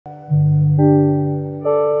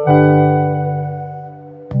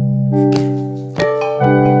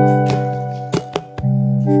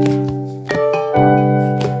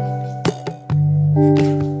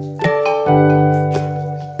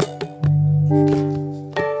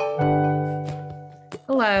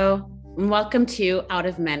Hello, and welcome to Out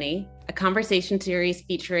of Many, a conversation series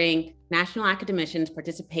featuring National Academicians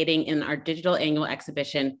participating in our digital annual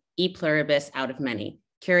exhibition, E Pluribus Out of Many,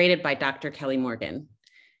 curated by Dr. Kelli Morgan.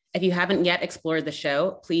 If you haven't yet explored the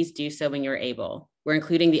show, please do so when you're able. We're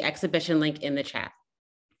including the exhibition link in the chat.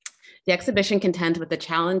 The exhibition contends with the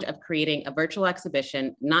challenge of creating a virtual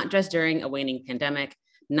exhibition, not just during a waning pandemic,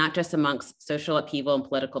 not just amongst social upheaval and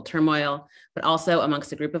political turmoil, but also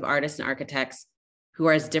amongst a group of artists and architects who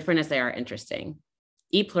are as different as they are interesting.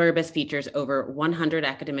 E Pluribus features over 100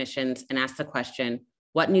 academicians and asks the question,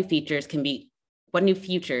 what new futures can be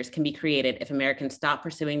created if Americans stop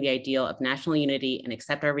pursuing the ideal of national unity and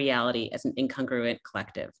accept our reality as an incongruent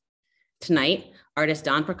collective? Tonight, artist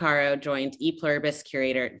Don Porcaro joins E Pluribus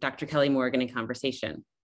curator Dr. Kelli Morgan in conversation.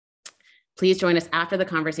 Please join us after the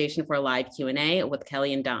conversation for a live Q&A with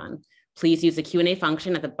Kelli and Don. Please use the Q&A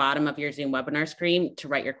function at the bottom of your Zoom webinar screen to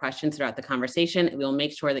write your questions throughout the conversation, and we will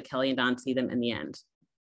make sure that Kelli and Don see them in the end.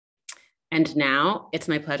 And now it's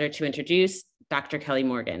my pleasure to introduce Dr. Kelli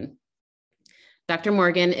Morgan. Dr.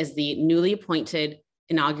 Morgan is the newly appointed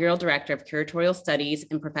inaugural director of curatorial studies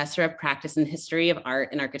and professor of practice in history of art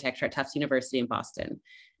and architecture at Tufts University in Boston.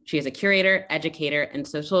 She is a curator, educator, and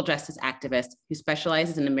social justice activist who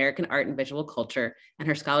specializes in American art and visual culture, and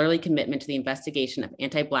her scholarly commitment to the investigation of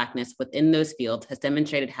anti-Blackness within those fields has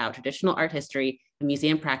demonstrated how traditional art history and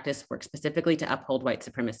museum practice work specifically to uphold white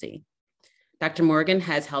supremacy. Dr. Morgan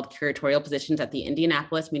has held curatorial positions at the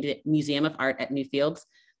Indianapolis Museum of Art at Newfields,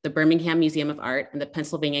 the Birmingham Museum of Art, and the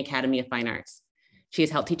Pennsylvania Academy of Fine Arts. She has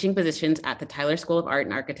held teaching positions at the Tyler School of Art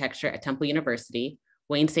and Architecture at Temple University,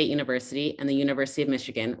 Wayne State University, and the University of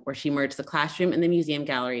Michigan, where she merged the classroom and the museum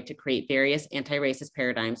gallery to create various anti-racist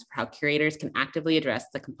paradigms for how curators can actively address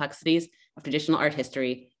the complexities of traditional art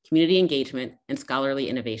history, community engagement, and scholarly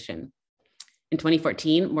innovation. In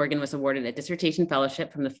 2014, Morgan was awarded a dissertation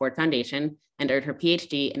fellowship from the Ford Foundation and earned her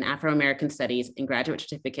PhD in Afro-American Studies and graduate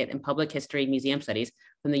certificate in Public History Museum Studies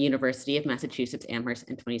from the University of Massachusetts Amherst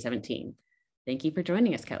in 2017. Thank you for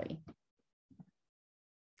joining us, Kelli.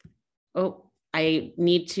 Oh, I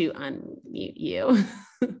need to unmute you.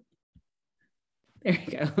 There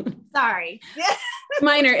you go. Sorry.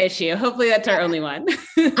 Minor issue. Hopefully that's our only one.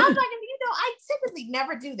 I typically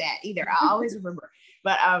never do that either. I always remember.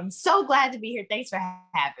 But I'm so glad to be here. Thanks for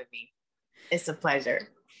having me. It's a pleasure.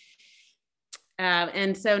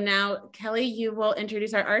 And so now, Kelli, you will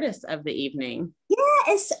introduce our artist of the evening.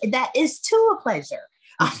 Yeah, that is too a pleasure.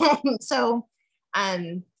 So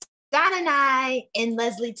Don and I, and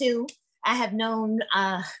Leslie too, I have known,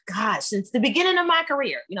 since the beginning of my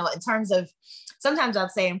career, in terms of, sometimes I'll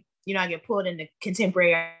say, I get pulled into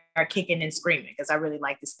contemporary art kicking and screaming because I really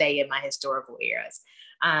like to stay in my historical eras.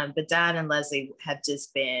 But Don and Leslie have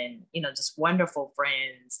just been, just wonderful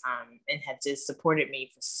friends and have just supported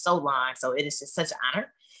me for so long. So it is just such an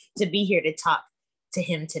honor to be here to talk to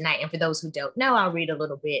him tonight. And for those who don't know, I'll read a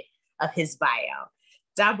little bit of his bio.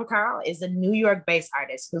 Don Porcaro is a New York-based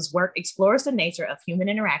artist whose work explores the nature of human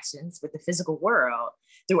interactions with the physical world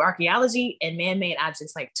through archaeology and man-made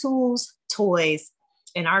objects like tools, toys,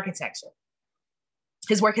 and architecture.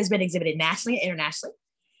 His work has been exhibited nationally and internationally,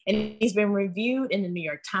 and he's been reviewed in the New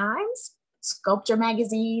York Times, Sculpture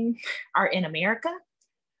Magazine, Art in America,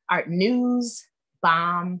 Art News,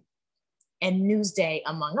 Bomb, and Newsday,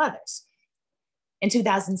 among others. In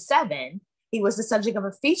 2007, he was the subject of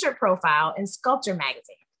a featured profile in Sculpture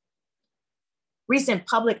Magazine. Recent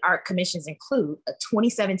public art commissions include a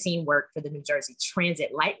 2017 work for the New Jersey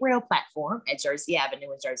Transit Light Rail platform at Jersey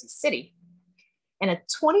Avenue in Jersey City, and a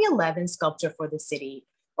 2011 sculpture for the city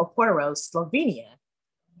of Portorož, Slovenia,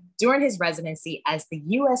 during his residency as the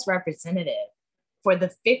US representative for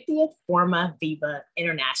the 50th Forma Viva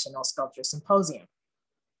International Sculpture Symposium.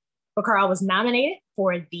 Porcaro was nominated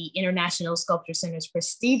for the International Sculpture Center's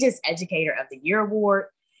prestigious Educator of the Year Award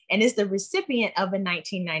and is the recipient of a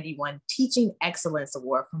 1991 Teaching Excellence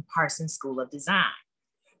Award from Parsons School of Design,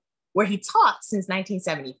 where he taught since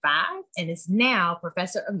 1975 and is now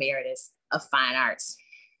Professor Emeritus of Fine Arts.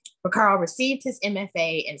 Porcaro received his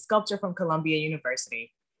MFA in sculpture from Columbia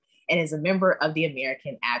University and is a member of the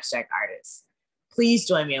American Abstract Artists. Please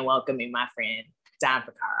join me in welcoming my friend, Don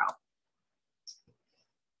Porcaro.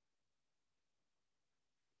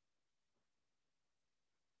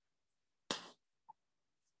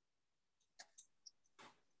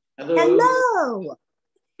 Hello.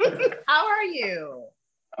 How are you?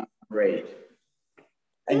 Great.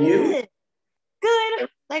 And you? Good.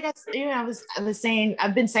 Like I was saying,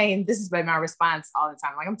 I've been saying this has been my response all the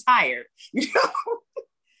time. Like I'm tired,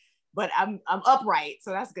 but I'm upright,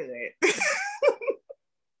 so that's good.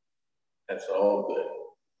 That's all good.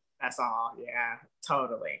 That's all, yeah,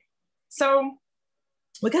 totally. So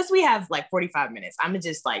because we have like 45 minutes, I'm gonna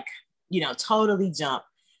just like, totally jump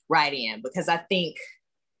right in, because I think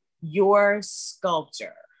your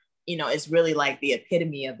sculpture, is really like the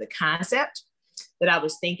epitome of the concept that I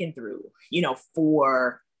was thinking through,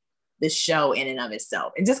 for the show in and of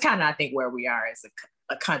itself. And just kind of, I think, where we are as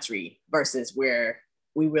a country versus where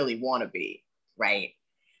we really want to be, right?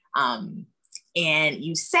 And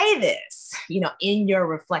you say this, in your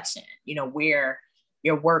reflection, where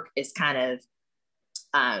your work is kind of,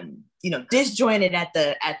 disjointed at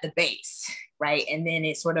the base, right? And then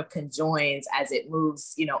it sort of conjoins as it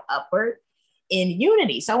moves, upward in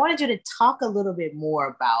unity. So I wanted you to talk a little bit more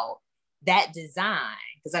about that design,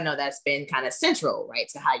 because I know that's been kind of central, right,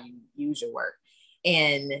 to how you use your work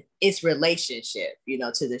and its relationship,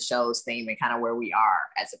 to the show's theme and kind of where we are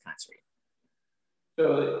as a country.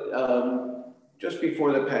 So just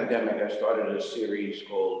before the pandemic, I started a series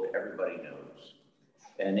called Everybody Knows.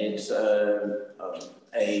 And it's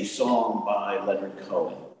a song by Leonard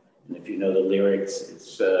Cohen. And if you know the lyrics,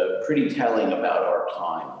 it's pretty telling about our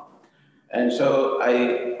time. And so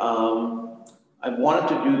I wanted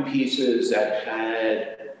to do pieces that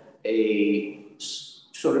had a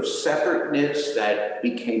sort of separateness that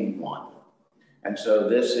became one. And so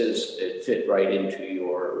it fit right into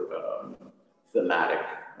your thematic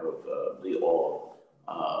of the all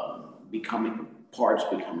parts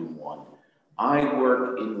becoming one. I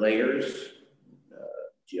work in layers,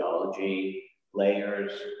 geology,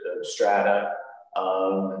 layers, strata,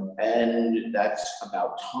 and that's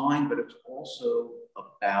about time, but it's also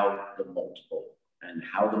about the multiple and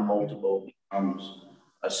how the multiple becomes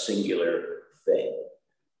a singular thing.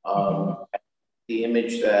 The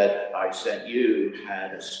image that I sent you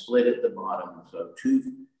had a split at the bottom, so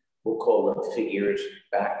two, we'll call them figures,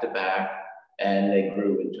 back to back, and they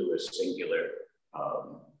grew into a singular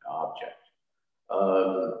object.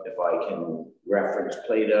 If I can reference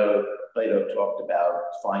Plato, Plato talked about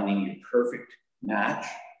finding your perfect match,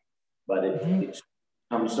 but it's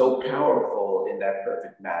become so powerful in that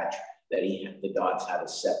perfect match that the gods had to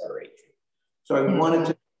separate you. So I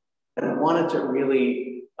wanted to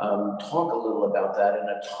really talk a little about that in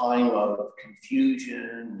a time of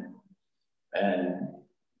confusion and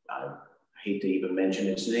I hate to even mention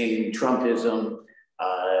its name, Trumpism,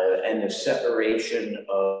 and the separation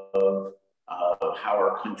of how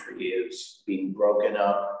our country is being broken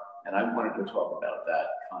up. And I wanted to talk about that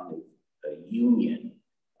kind of a union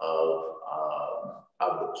of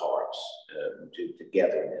the parts to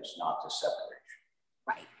togetherness, not to separation.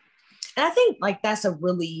 Right. And I think like that's a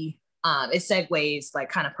really, it segues like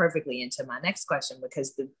kind of perfectly into my next question,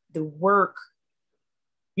 because the work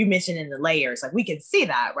you mentioned in the layers, like we can see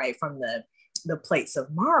that right from the plates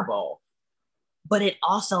of marble, but it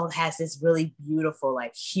also has this really beautiful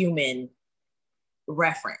like human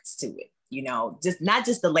reference to it, just not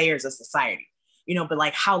just the layers of society, but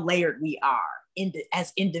like how layered we are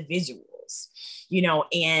as individuals,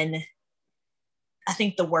 and I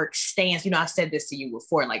think the work stands, I've said this to you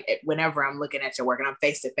before, like whenever I'm looking at your work and I'm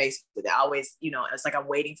face to face with it, I always, it's like I'm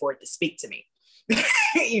waiting for it to speak to me,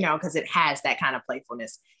 because it has that kind of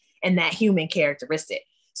playfulness and that human characteristic.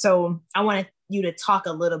 So I wanted you to talk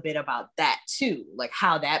a little bit about that too, like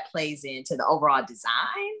how that plays into the overall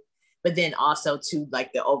design, but then also to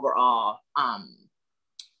like the overall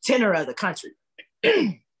tenor of the country.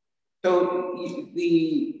 So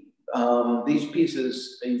these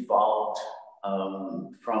pieces evolved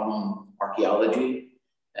from archaeology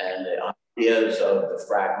and the ideas of the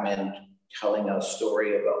fragment telling a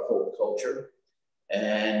story of a whole culture.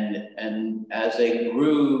 And as they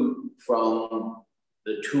grew from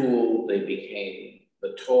the tool, they became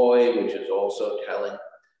the toy, which is also telling,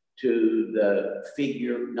 to the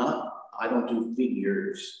figure. I don't do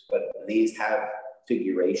figures, but these have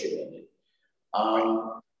figuration in it.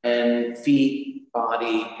 And feet,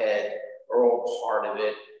 body, head are all part of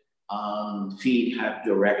it. Feet have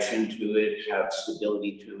direction to it, have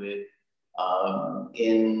stability to it.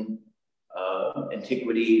 In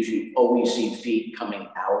antiquities, you always see feet coming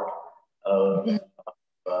out of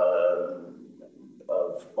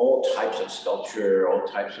all types of sculpture, all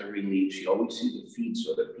types of reliefs. You always see the feet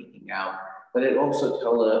sort of peeking out, but it also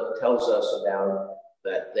tells us about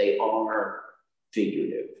that they are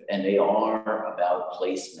figurative and they are about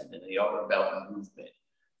placement and they are about movement.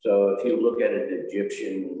 So if you look at an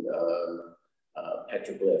Egyptian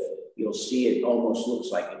petroglyph, you'll see it almost looks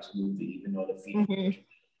like it's moving, even though the feet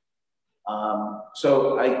are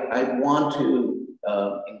so I want to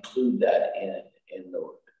include that in the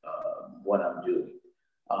what I'm doing.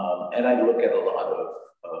 And I look at a lot of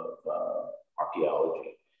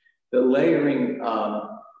archaeology. the layering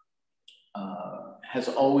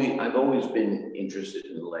I've always been interested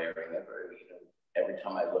in layering. Every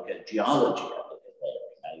time I look at geology, I look at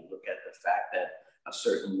layering. I look at the fact that a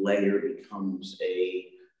certain layer becomes a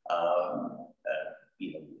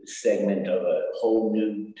segment of a whole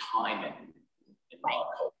new time in our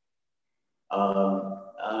culture.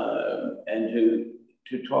 And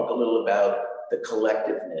to talk a little about the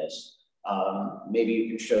collectiveness, maybe you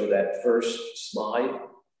can show that first slide.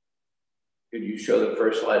 Could you show the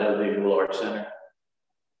first slide of the Visual Arts Center?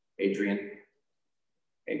 Adrian?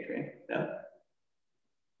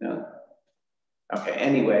 No? Okay,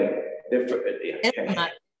 anyway. Okay.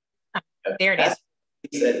 There it is.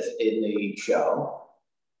 That's in the show.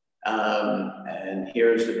 And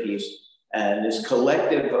here's the piece. And this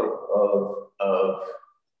collective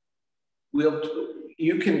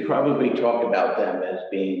you can probably talk about them as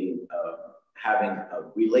being, having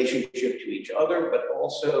a relationship to each other, but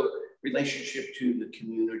also relationship to the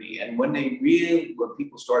community. And when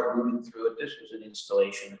people start moving through it, this was an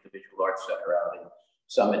installation at the Visual Arts Center out in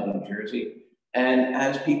Summit, New Jersey. And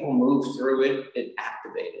as people moved through it, it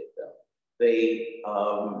activated them. They,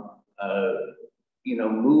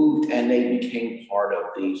 moved and they became part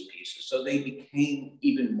of these pieces. So they became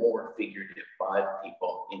even more figurative by the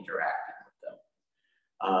people interacting with them.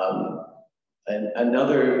 And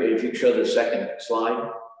another, if you show the second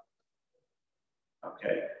slide.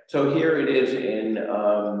 Okay, so here it is in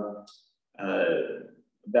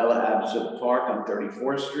Bella Absinthe Park on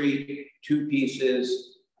 34th Street, 2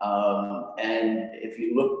 pieces. And if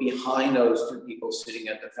you look behind those 2 people sitting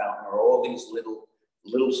at the fountain are all these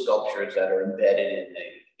little sculptures that are embedded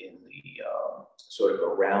in the sort of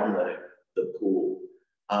around the pool.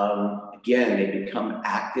 Again, they become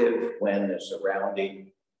active when the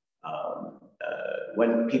surrounding,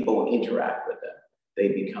 when people interact with them, they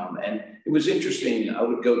become. And it was interesting, I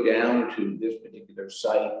would go down to this particular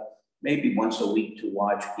site maybe once a week to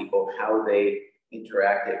watch people, how they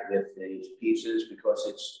interacted with these pieces, because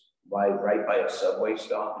it's right by a subway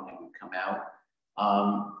stop and they would come out.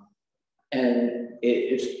 And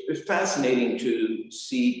it's fascinating to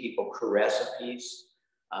see people caress a piece,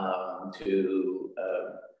 to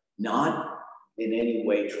not in any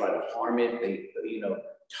way try to harm it. They,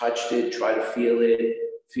 touched it, try to feel it,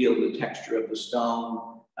 feel the texture of the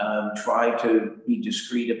stone, try to be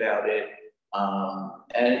discreet about it.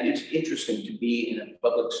 And it's interesting to be in a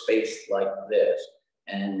public space like this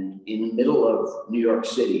and in the middle of New York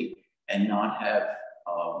City and not have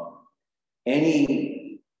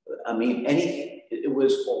it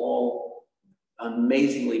was all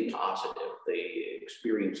amazingly positive, the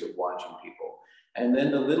experience of watching people. And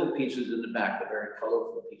then the little pieces in the back, the very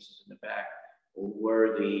colorful pieces in the back,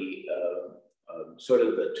 were the sort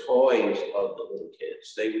of the toys of the little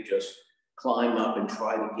kids. They would just climb up and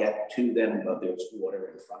try to get to them, but there's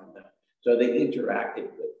water in front of them. So they interacted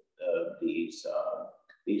with these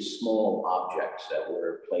small objects that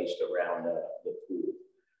were placed around the pool.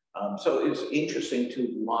 So it's interesting to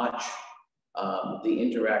watch the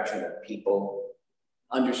interaction of people,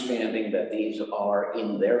 understanding that these are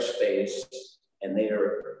in their space and they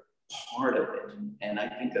are part of it. And I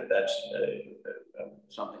think that that's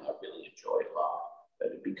something I really enjoy a lot,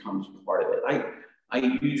 that it becomes part of it. I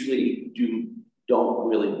usually don't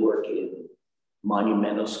really work in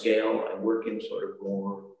monumental scale. I work in sort of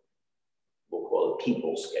more, we'll call it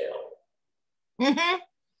people scale. Mm-hmm.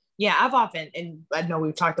 Yeah, I've often, and I know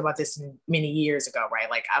we've talked about this many years ago, right?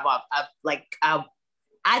 Like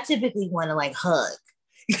I typically want to like hug.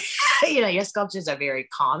 Your sculptures are very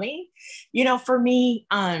calming, for me.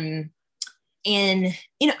 And I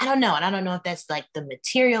don't know, and I don't know if that's like the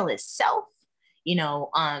material itself,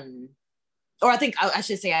 or I think I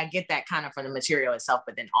should say I get that kind of from the material itself,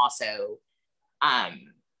 but then also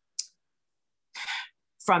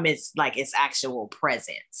from its actual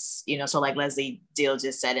presence, so like Leslie Dill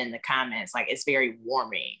just said in the comments, like it's very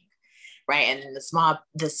warming, right? And then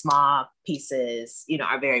the small pieces,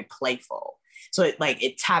 are very playful. So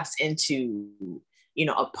it taps into,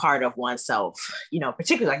 a part of oneself,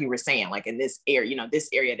 particularly like you were saying, like in this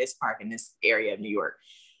area, this park in this area of New York,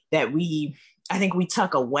 that I think we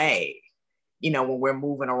tuck away, when we're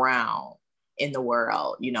moving around in the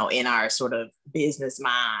world, in our sort of business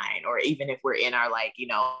mind, or even if we're in our I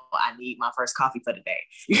need my first coffee for the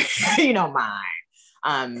day,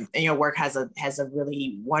 mind. And your work has a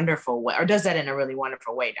really wonderful way, or does that in a really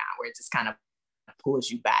wonderful way now, where it just kind of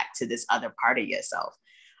pulls you back to this other part of yourself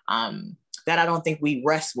that I don't think we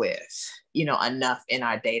rest with, enough in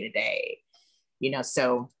our day to day,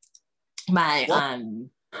 So my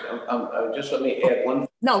just let me add one.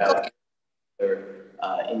 No, go ahead.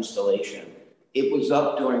 Installation. it was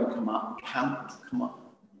up during Comic-Con,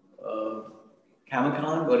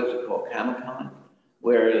 what is it called? Comic-Con,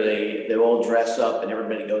 where they all dress up and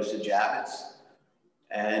everybody goes to Javits.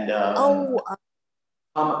 And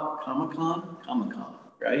Comic-Con,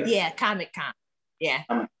 right? Yeah, Comic-Con. Yeah.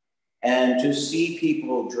 And to see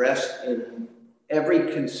people dressed in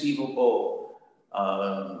every conceivable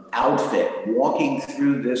outfit, walking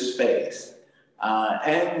through this space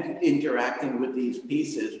and interacting with these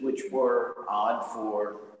pieces, which were odd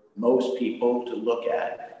for most people to look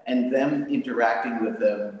at, and them interacting with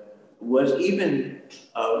them was even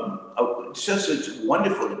just a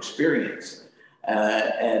wonderful experience.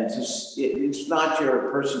 And it's not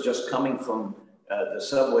your person just coming from the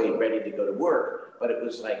subway ready to go to work, but it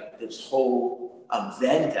was like this whole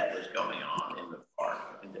event that was going on in the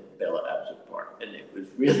park, in the Bella Absent Park. And it was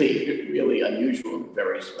really, really unusual and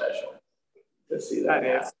very special to see that.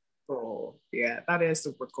 That is cool. Yeah, that is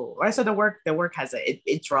super cool. Like I said, the work has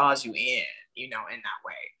it draws you in, you know, in that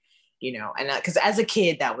way, you know, and because as a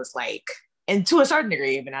kid, that was like, and to a certain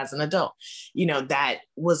degree, even as an adult, you know, that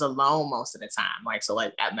was alone most of the time. Like, so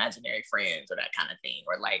like imaginary friends or that kind of thing,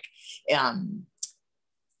 or like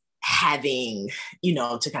having, you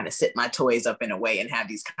know, to kind of sit my toys up in a way and have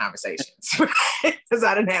these conversations, because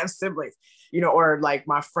I didn't have siblings, you know, or like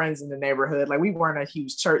my friends in the neighborhood, like we weren't a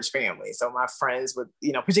huge church family. So my friends would,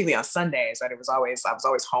 you know, particularly on Sundays, right? I was always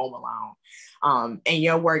home alone. And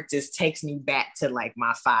your work just takes me back to like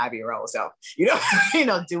my 5-year-old self, you know, you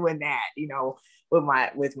know, doing that, you know, with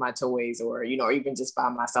my toys, or, you know, or even just by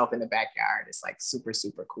myself in the backyard. It's like super,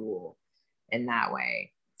 super cool in that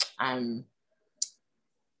way.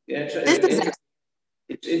 Yeah,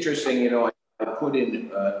 it's interesting, you know, I put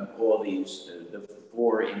in all these, the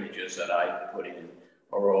 4 images that I put in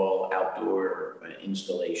are all outdoor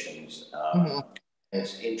installations. And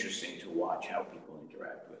it's interesting to watch how people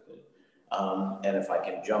interact with it. And if I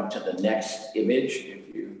can jump to the next image,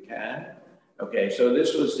 if you can. Okay, so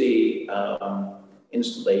this was the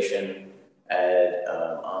installation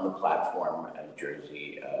on the platform at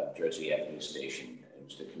Jersey Avenue Station. It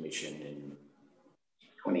was the commission in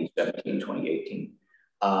 2017, 2018.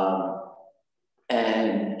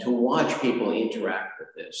 And to watch people interact with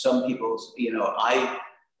this. Some people, you know,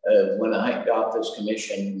 when I got this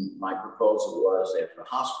commission, my proposal was there's a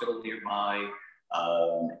hospital nearby.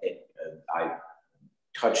 I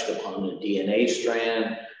touched upon the DNA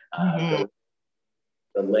strand.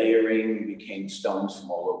 The layering became stones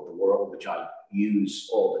from all over the world, which I use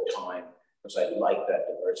all the time because I like that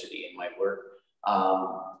diversity in my work.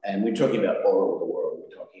 And we're talking about all over the world.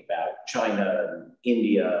 We're talking about China,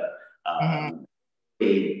 India,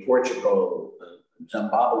 Portugal,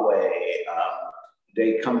 Zimbabwe.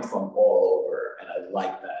 They come from all over, and I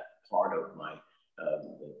like that part of my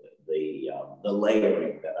the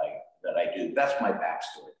layering that I do. That's my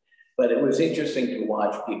backstory. But it was interesting to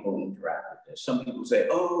watch people interact with this. Some people say,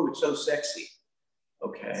 "Oh, it's so sexy."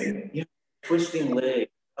 Okay, yeah, twisting legs.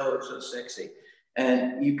 Oh, it's so sexy.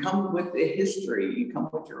 And you come with the history. You come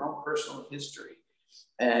with your own personal history,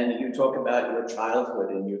 and you talk about your childhood,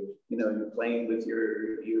 and you're playing with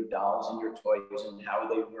your dolls and your toys and how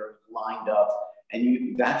they were lined up,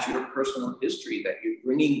 and that's your personal history that you're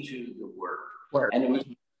bringing to the work. And it was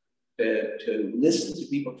to listen to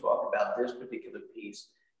people talk about this particular piece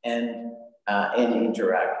and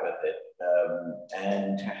interact with it,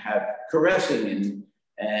 and to have caressing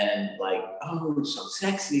and like, oh, it's so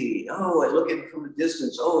sexy. Oh, I look at it from a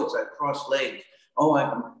distance. Oh, it's like crossed legs. Oh,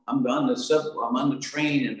 I'm on the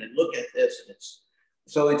train, and then look at this, and it's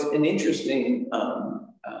an interesting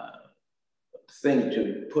thing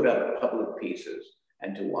to put up public pieces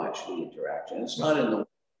and to watch the interaction. It's not in the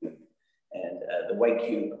and the white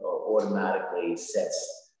cube automatically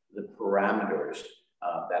sets the parameters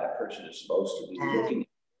that a person is supposed to be looking at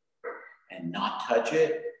and not touch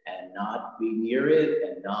it and not be near it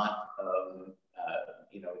and not,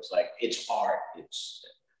 it's like, it's art.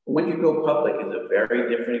 When you go public, it's a very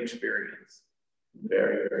different experience.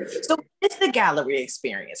 Very, very different. So it's the gallery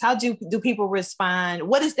experience. How do people respond?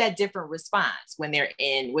 What is that different response when they're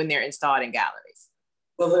installed in galleries?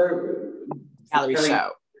 Well, gallery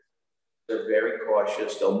show. They're very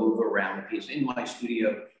cautious. They'll move around the piece. In my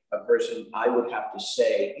studio, a person, I would have to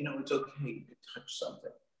say, it's okay, you can touch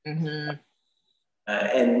something. Mm-hmm.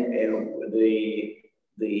 And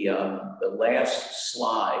the last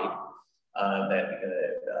slide that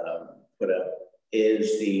put up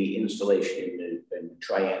is the installation in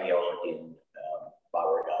Triennial in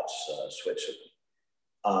Bauer Gotz, Switzerland.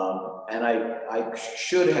 And I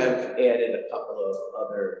should have added a couple of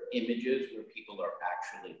other images where people are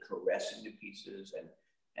actually caressing the pieces and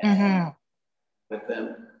with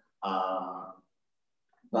them.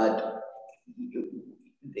 but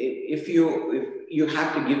if you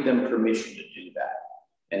have to give them permission to do that.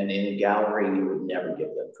 And in a gallery, you would never give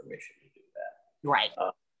them permission to do that. Right.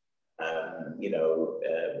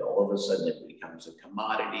 All of a sudden it becomes a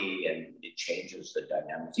commodity and it changes the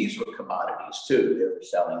dynamics. These were commodities too, they were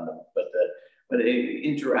selling them, but the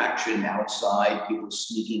interaction outside, people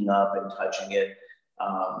sneaking up and touching it.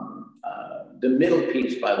 The middle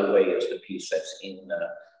piece, by the way, is the piece that's in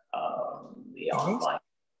the online.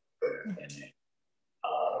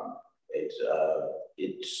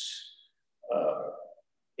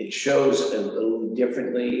 It shows a little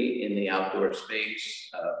differently in the outdoor space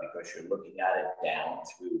because you're looking at it down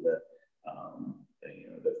through the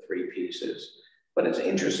three pieces. But it's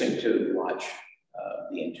interesting to watch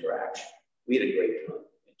the interaction. We had a great time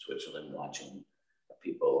in Switzerland watching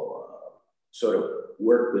people sort of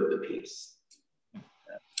work with the piece.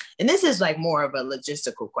 And this is like more of a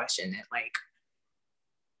logistical question that like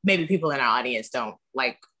maybe people in our audience don't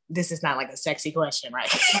like. This is not like a sexy question,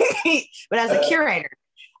 right? But as a curator,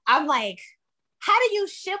 I'm like, how do you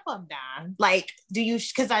ship them, Don? Like, do you,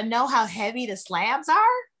 because I know how heavy the slabs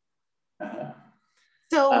are.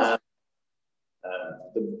 So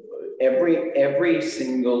every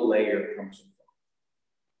single layer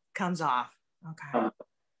comes off. Okay.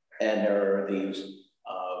 And there are these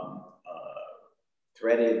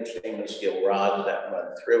threaded stainless steel rods that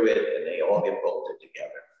run through it, and they all get bolted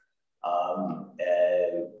together.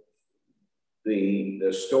 And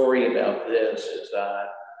the story about this is that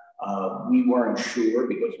we weren't sure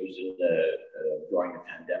because it was during the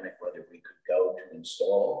pandemic whether we could go to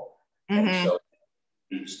install. Mm-hmm. And so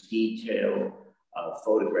these detailed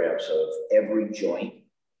photographs of every joint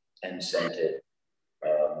and sent it.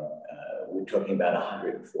 We're talking about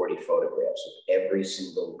 140 photographs of every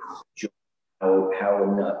single joint, how a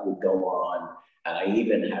nut would go on. And I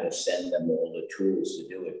even had to send them all the tools to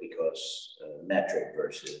do it because metric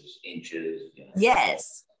versus inches.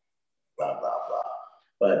 Yes. Blah, blah, blah.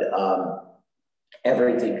 But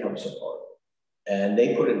everything comes apart. And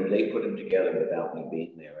they put them together without me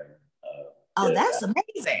being there. And, that's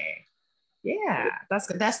amazing. Yeah,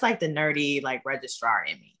 that's like the nerdy like registrar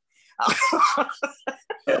in me.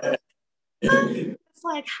 It's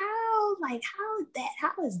like how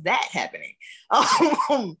is that happening?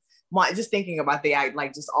 Just thinking about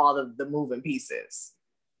just all of the moving pieces.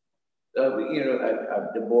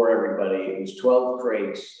 To bore everybody, it was 12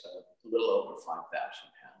 crates, a little over 5,000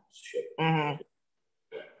 pounds shipped. Mm-hmm.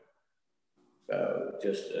 So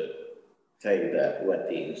just to tell you that what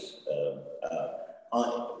these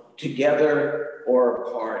together or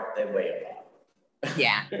apart, they weigh a lot.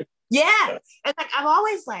 Yeah. Yeah. And like I've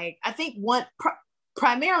always I think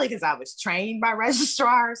primarily because I was trained by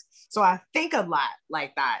registrars. So I think a lot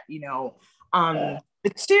like that,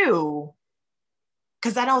 But two,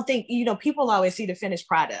 because I don't think, people always see the finished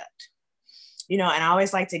product, and I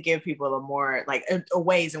always like to give people a more a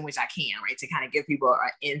ways in which I can, right, to kind of give people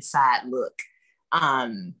an inside look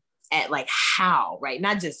at how, right,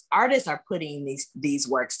 not just artists are putting these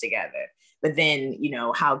works together, but then,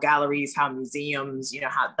 how galleries, how museums,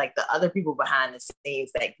 how the other people behind the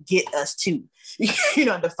scenes that get us to,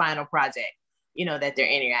 the final project, that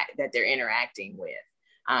they're interacting with.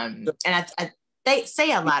 And they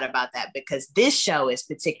say a lot about that because this show is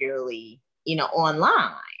particularly,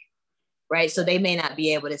 online, right? So they may not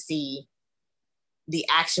be able to see the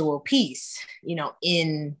actual piece,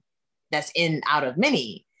 that's in Out of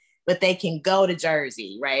Many, but they can go to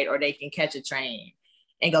Jersey, right? Or they can catch a train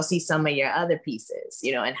and go see some of your other pieces,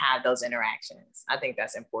 and have those interactions. I think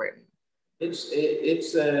that's important. It's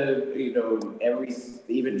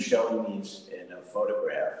even showing these in a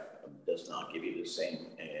photograph does not give you the same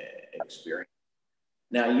experience.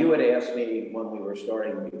 Now, you had asked me when we were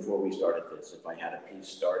starting, before we started this, if I had a piece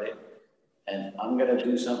started, and I'm going to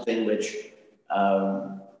do something which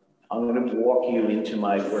I'm going to walk you into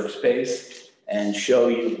my workspace and show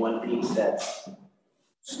you one piece that's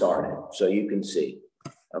started, so you can see.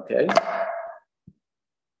 Okay.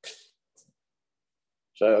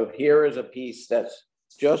 So here is a piece that's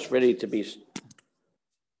just ready to be.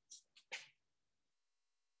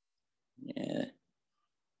 Yeah.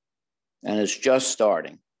 And it's just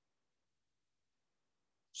starting.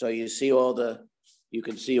 So you see you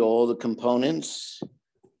can see all the components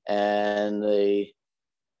and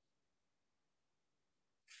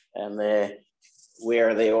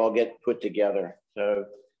where they all get put together. So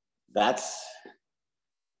that's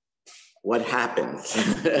what happens.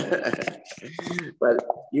 But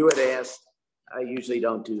you had asked, I usually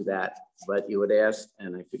don't do that, but you had asked,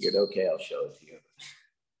 and I figured, okay, I'll show it to you.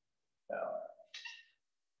 So,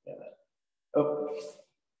 yeah. Oh,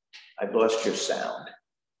 I lost your sound.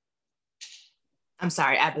 I'm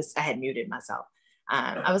sorry, I had muted myself.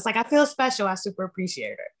 I was like, I feel special. I super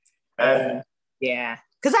appreciate it. Yeah,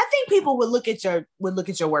 because I think people would look at your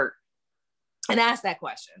work and ask that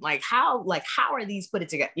question, like how are these put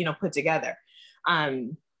together?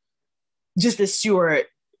 Just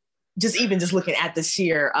looking at the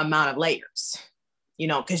sheer amount of layers,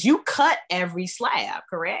 because you cut every slab,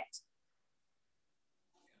 correct?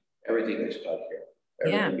 Everything is cut here.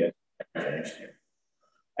 Everything gets finished here.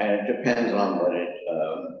 And it depends on what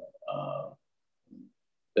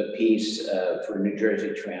the piece for New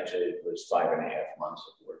Jersey Transit was 5.5 months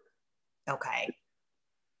of work. Okay.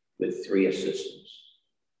 With 3 assistants.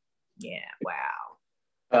 Yeah, wow.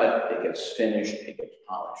 But it gets finished, it gets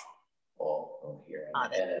polished all here.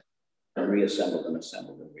 And reassembled and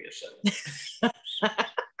assembled and reassembled.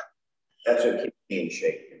 That's what keeps me in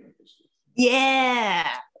shape. Yeah,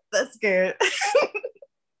 that's good.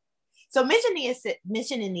 So mentioning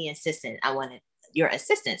the assistant, your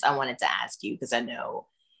assistants, I wanted to ask you, because I know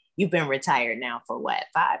you've been retired now for what,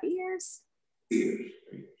 5 years? 3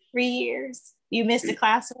 years. You missed the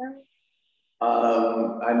classroom?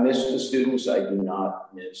 I miss the students. I do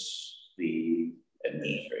not miss the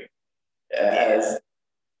administrator. As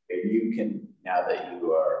you can, now that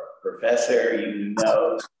you are a professor,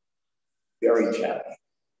 very challenging.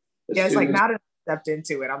 Yeah, it's like now that I stepped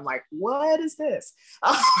into it, I'm like, what is this?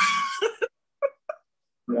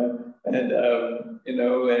 And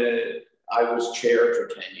I was chair for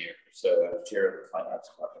 10 years, so I was chair of the finance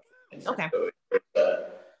department. Okay. So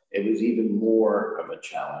it was even more of a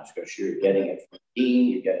challenge because you're getting it from the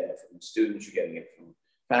dean, you're getting it from the students, you're getting it from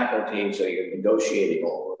faculty, so you're negotiating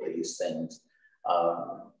all of these things.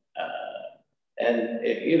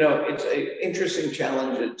 It's an interesting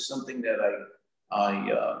challenge. It's something that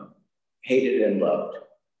I hated and loved.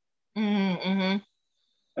 Mm-hmm.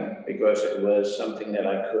 Because it was something that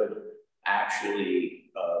I could actually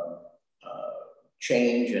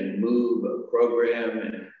change and move a program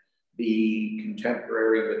and be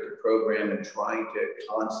contemporary with the program and trying to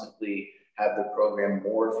constantly have the program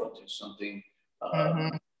morph into something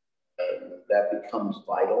that becomes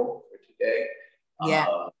vital for today. Yeah.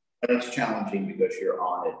 But it's challenging because you're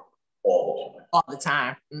on it all the time. All the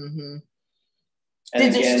time. Mm-hmm.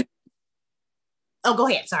 And again, go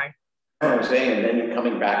ahead. Sorry. I was saying, and then you're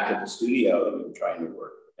coming back to the studio and you're trying to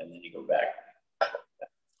work, and then you go back.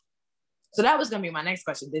 So that was going to be my next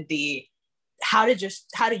question. How do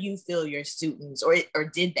you feel your students, or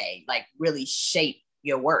did they like really shape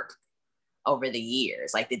your work over the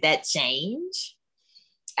years? Like, did that change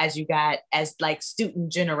as like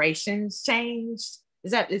student generations changed?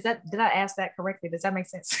 Did I ask that correctly? Does that make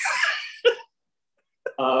sense?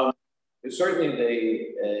 Certainly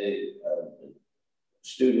the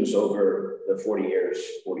students over the 40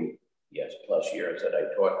 plus years that I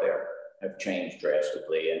taught there have changed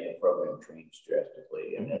drastically, and the program changed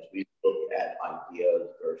drastically. And as we look at ideas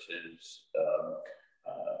versus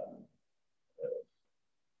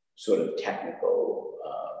sort of technical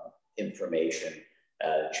information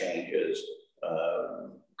changes,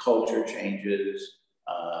 culture changes,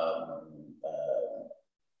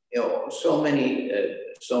 so many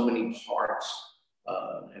parts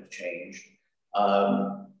have changed.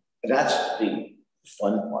 That's the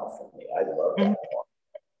fun part for me. I love that part,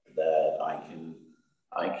 that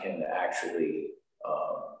I can actually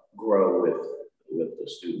grow with the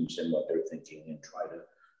students and what they're thinking, and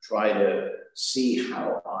try to see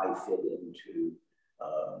how I fit into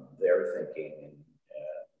their thinking, and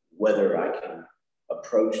whether I can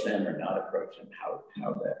approach them or not approach them, how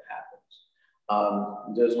that happens.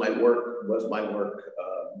 Was my work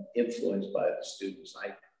influenced by the students?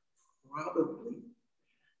 I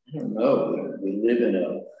don't know. We live in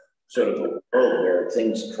a sort of a world where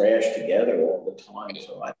things crash together all the time.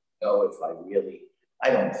 So I don't know if I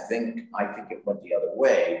think it went the other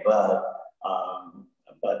way, but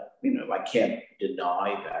I can't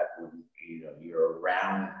deny that when you're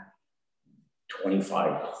around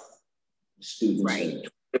 25 students, right, and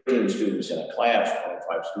 15 students in a class,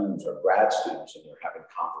 25 students are grad students, and you're having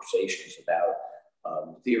conversations about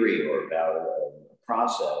theory or about a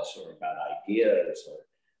process or about ideas.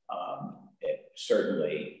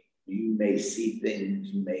 Certainly, you may see things,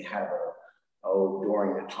 you may have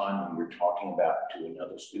during the time when you're talking about to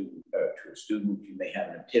another student, to a student, you may have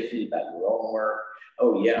an epiphany about your own work.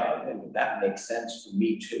 Oh yeah, and that makes sense for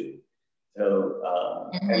me too. So,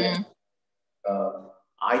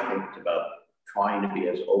 I think it's about trying to be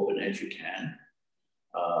as open as you can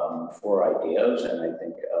for ideas, and I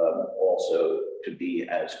think also to be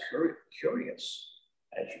as curious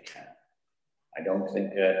as you can. I don't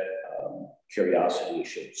think that curiosity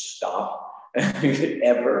should stop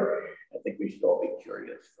ever. I think we should all be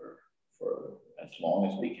curious for as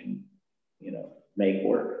long as we can, you know, make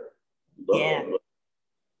work, look,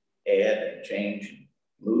 add and change, and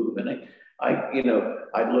move. And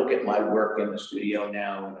I look at my work in the studio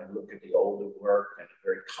now, and I look at the older work and the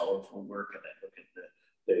very colorful work, and I look at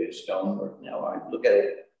the stone work now. I look at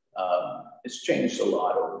it, it's changed a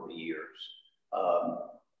lot over the years.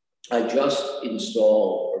 I just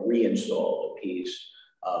installed or reinstalled a piece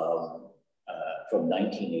from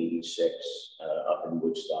 1986 up in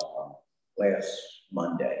Woodstock on last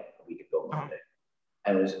Monday, a week ago Monday.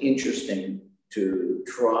 And it was interesting to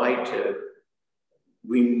try to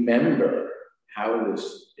remember how it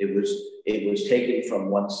was taken from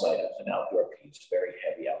one site as an outdoor piece, very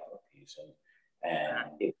heavy outdoor piece, and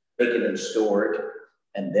it was taken and stored,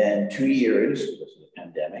 and then 2 years, because of the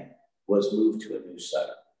pandemic, was moved to a new site.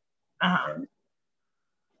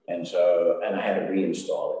 And I had to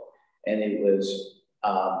reinstall it. And it was a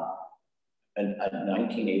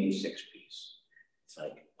 1986 piece. It's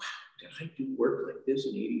like, wow, did I do work like this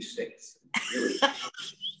in 86? Really?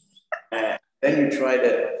 Then you try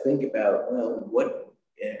to think about, well, what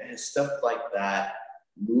has stuff like that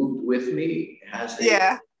moved with me? Has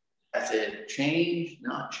it changed,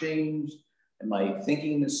 not changed? Am I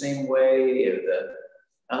thinking the same way?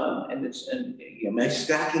 And am I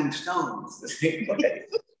stacking stones the same way?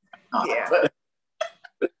 But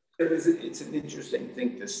it's an interesting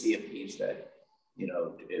thing to see a piece that, you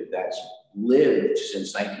know, that's lived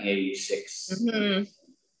since 1986,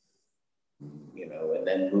 you know, and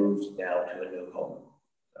then moved now to a new home.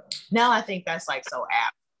 So. No, I think that's like so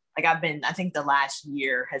apt. Like I think the last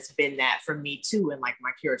year has been that for me too, in like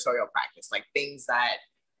my curatorial practice, like things that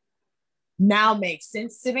now make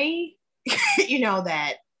sense to me, you know,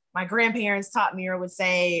 that my grandparents taught me or would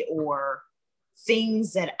say, or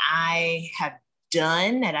things that I have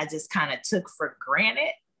done that I just kind of took for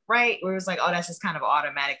granted, right? Where it was like, oh, that's just kind of an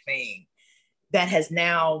automatic thing that I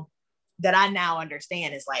now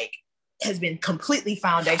understand is like, has been completely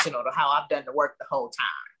foundational to how I've done the work the whole time,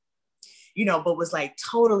 you know, but was like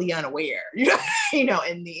totally unaware, you know,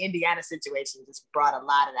 in the Indiana situation just brought a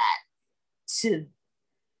lot of that to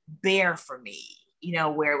bear for me, you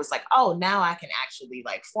know, where it was like, oh, now I can actually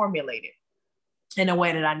like formulate it in a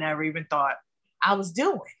way that I never even thought I was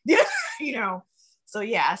doing, you know? So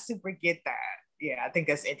yeah, I super get that. Yeah, I think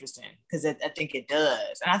that's interesting because I think it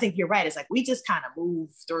does. And I think you're right. It's like, we just kind of move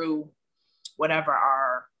through whatever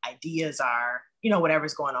our ideas are, you know,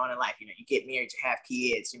 whatever's going on in life. You know, you get married, you have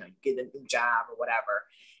kids, you know, you get a new job or whatever.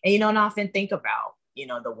 And you don't often think about, you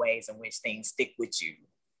know, the ways in which things stick with you,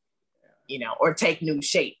 you know, or take new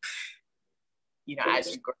shape, you know,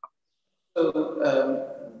 as you grow. So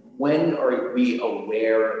when are we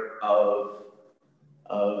aware of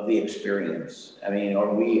the experience? I mean,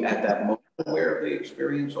 are we at that moment aware of the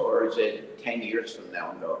experience, or is it 10 years from now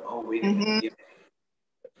and go, oh, wait a minute.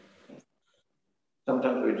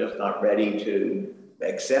 Sometimes we're just not ready to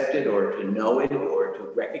accept it or to know it or to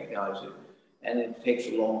recognize it. And it takes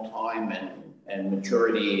a long time and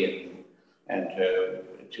maturity and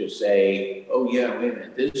to say, oh yeah, wait a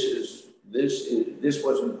minute, this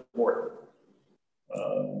was important.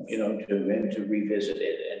 You know, to revisit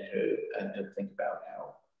it and to think about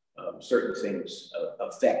how certain things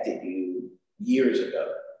affected you years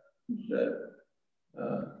ago.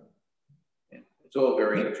 It's all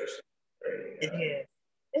very interesting.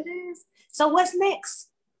 It is. So what's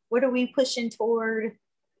next? What are we pushing toward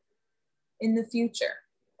in the future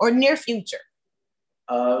or near future?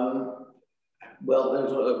 Well,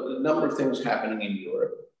 there's a number of things happening in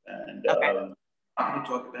Europe, and I'm going to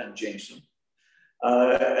talk about Jason.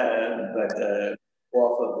 But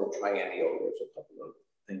off of the triennial, there's a couple of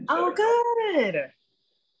things. Oh, good.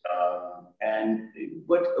 And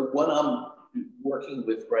what I'm working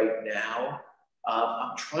with right now,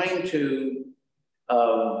 I'm trying to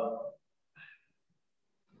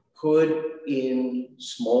put in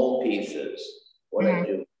small pieces what I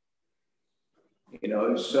do. You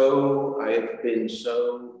know, so I've been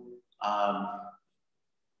so. I'm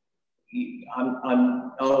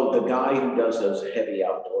the guy who does those heavy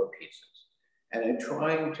outdoor pieces. And I'm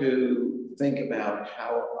trying to think about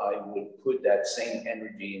how I would put that same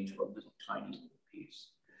energy into a little tiny piece.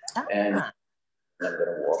 And I'm going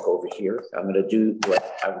to walk over here. I'm going to do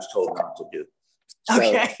what I was told not to do. So,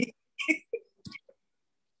 okay.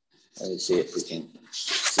 Let me see if we can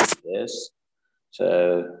see this.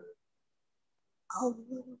 So. Oh,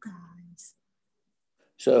 little guys.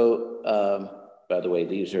 So, by the way,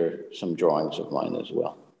 these are some drawings of mine as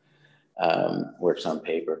well. Works on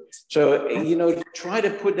paper. So, you know, try to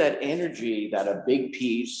put that energy that a big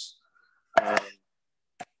piece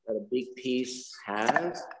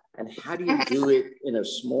has And how do you do it in a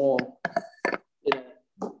small,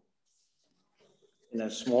 in a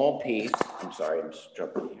small piece? I'm sorry, I'm just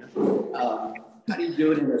jumping here. How do you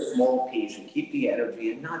do it in a small piece and keep the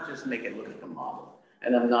energy and not just make it look like a model?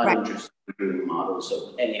 And I'm not interested in doing models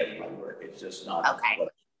of any of my work. It's just not what I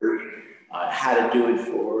do. How to do it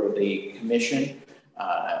for the commission.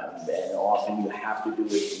 And often you have to do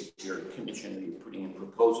it with your commission, you're putting in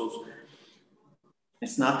proposals.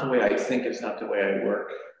 It's not the way I think, it's not the way I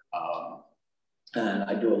work. And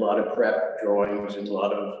I do a lot of prep drawings and a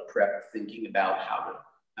lot of prep thinking about how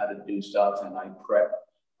to do stuff. And I prep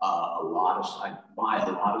I buy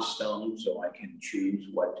a lot of stone so I can choose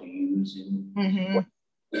what to use and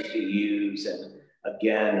what to use. And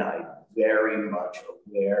again, I'm very much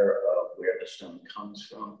aware of where the stone comes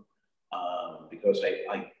from, because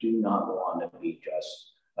I do not want to be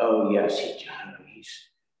just, oh yes,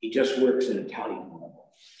 he just works in Italian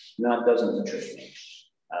marble. That doesn't interest me.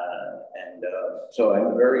 So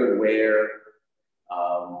I'm very aware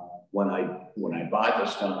when I buy the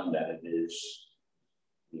stone that it is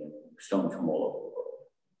stone from all over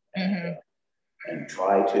the world, and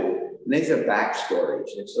try to. And these are backstories.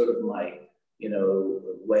 It's sort of my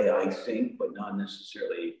the way I think, but not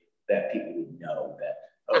necessarily that people would know that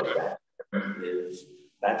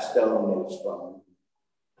that stone is from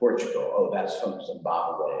Portugal. Oh, that's from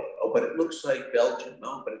Zimbabwe. Oh, but it looks like Belgium.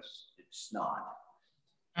 No, but it's not.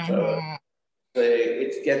 So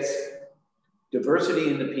it gets diversity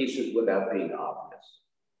in the pieces without being obvious.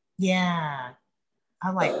 Yeah,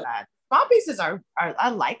 I like that. Small pieces are I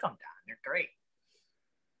like them, Don. They're great.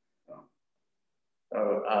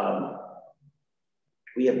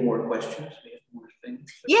 We have more questions. We have more things.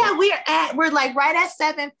 Yeah, we're like right at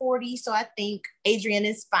 7:40. So I think Adrian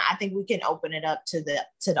is fine. I think we can open it up to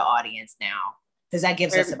the audience now, because that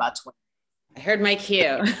gives us about 20. I heard my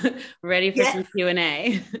cue. Ready for some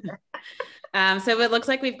Q&A. So it looks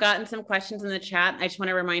like we've gotten some questions in the chat. I just want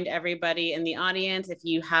to remind everybody in the audience, if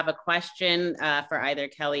you have a question for either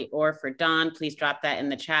Kelli or for Don, please drop that in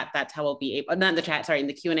the chat. That's how we'll be able, not in the chat, sorry, in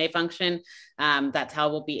the Q&A function. That's how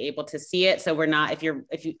we'll be able to see it. So we're not,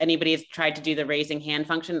 if anybody has tried to do the raising hand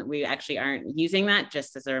function, we actually aren't using that,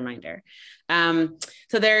 just as a reminder.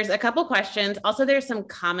 So there's a couple questions. Also, there's some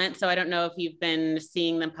comments. So I don't know if you've been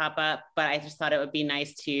seeing them pop up, but I just thought it would be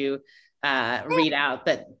nice to read out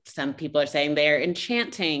that some people are saying they're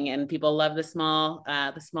enchanting and people love the small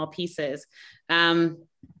pieces.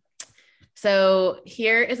 So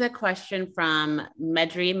here is a question from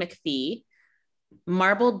Medri McPhee.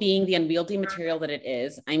 Marble being the unwieldy material that it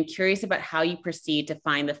is, I'm curious about how you proceed to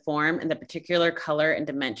find the form and the particular color and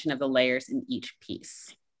dimension of the layers in each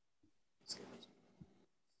piece.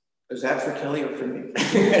 Is that for Kelli or for me?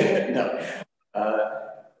 No.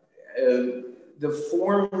 The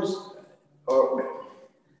forms are,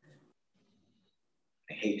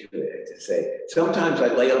 I hate to say, sometimes I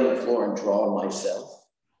lay on the floor and draw myself,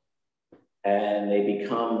 and they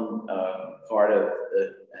become part of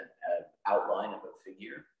the outline of a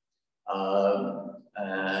figure.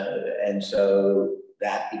 And so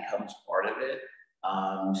that becomes part of it.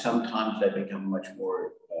 Sometimes they become much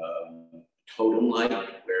more totem-like,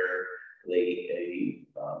 where they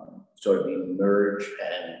sort of emerge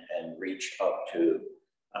and reach up to,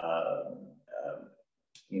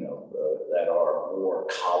 that are more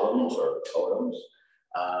columns or totems.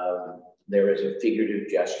 There is a figurative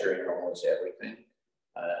gesture in almost everything.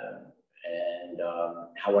 And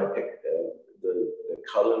how I pick the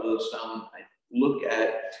color of the stone, I look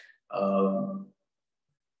at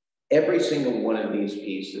every single one of these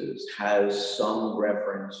pieces has some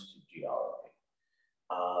reference to geology.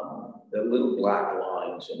 The little black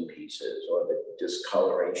lines in pieces, or the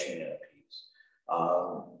discoloration in a piece,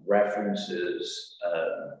 references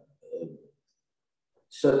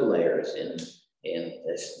soot layers in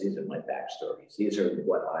this. These are my backstories. These are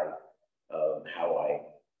what how I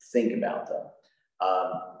think about them.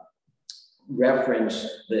 Reference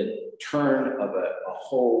the turn of a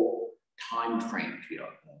whole time frame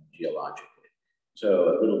geologically.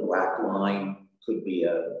 So a little black line could be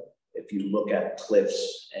if you look at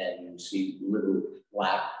cliffs and you see little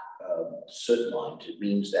black soot lines, it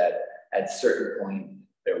means that at a certain point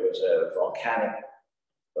there was a volcanic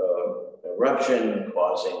eruption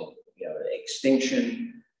causing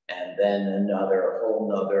extinction, and then whole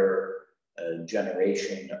nother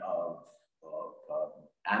generation of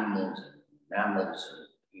animals and mammals,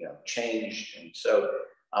 changed. And so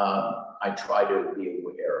I try to be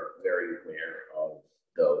very aware of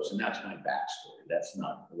those, and that's my backstory. That's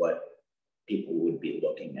not what people would be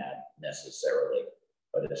looking at necessarily,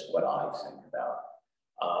 but it's what I think about.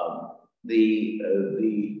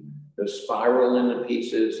 The the spiral in the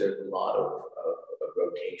pieces. There's a lot of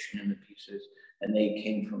rotation in the pieces, and they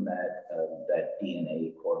came from that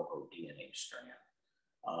DNA, quote unquote DNA strand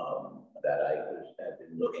that I've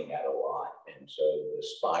been looking at a lot. And so the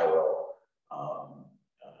spiral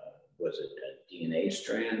was a DNA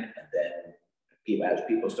strand, and then as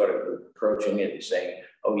people started approaching it and saying,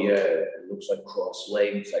 "Oh yeah, it looks like cross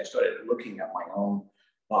legs," I started looking at my own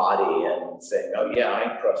body and saying, "Oh yeah,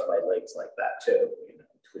 I cross my legs like that too." You know,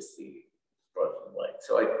 twisty crossing legs.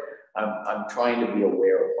 So I'm trying to be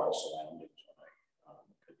aware of my surroundings when I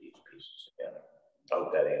put these pieces together. I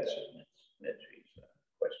hope that answers Mitzi's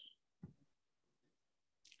question.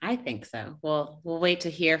 I think so. We'll wait to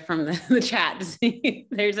hear from the chat to see if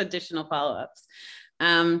there's additional follow-ups.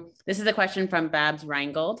 This is a question from Babs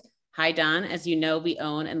Reingold. Hi, Don. As you know, we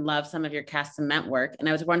own and love some of your cast cement work. And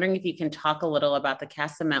I was wondering if you can talk a little about the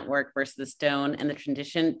cast cement work versus the stone and the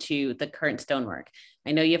transition to the current stonework.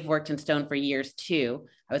 I know you've worked in stone for years too.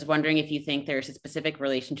 I was wondering if you think there's a specific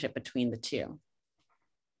relationship between the two.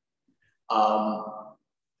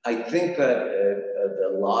 I think that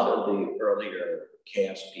a lot of the earlier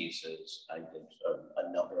cast pieces, I think a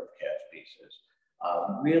number of cast pieces,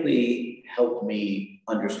 really helped me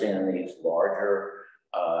understand these larger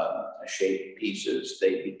shaped pieces.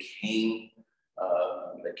 They became,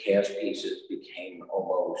 the cast pieces became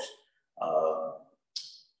almost,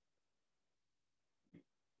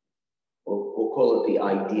 we'll call it the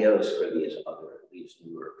ideas for these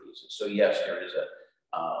newer pieces. So yes, there is a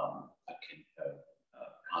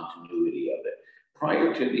continuity of it.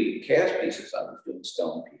 Prior to the cast pieces, I was doing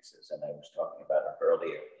stone pieces, and I was talking about it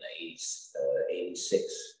earlier, the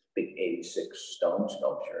 86 stone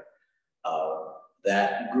sculpture.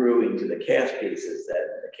 That grew into the cast pieces,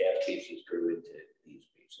 that the cast pieces grew into these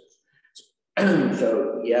pieces. So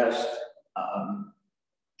yes,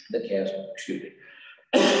 the cast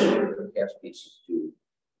pieces do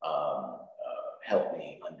helped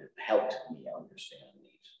me understand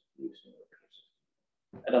these newer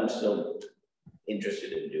pieces. And I'm still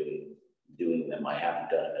interested in doing them. I haven't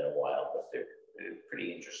done them in a while, but they're a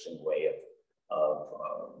pretty interesting way of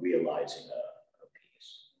realizing a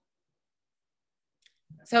piece.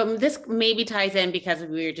 So this maybe ties in because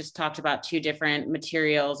we just talked about two different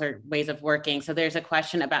materials or ways of working. So there's a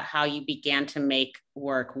question about how you began to make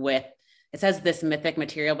work with, it says this mythic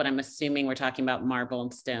material, but I'm assuming we're talking about marble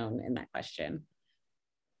and stone in that question.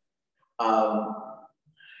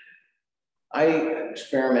 I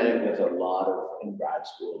experimented with a lot in grad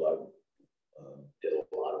school. I did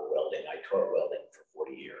a lot of welding. I taught welding for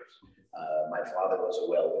 40 years. My father was a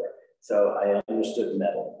welder, so I understood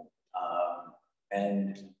metal.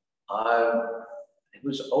 And it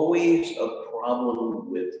was always a problem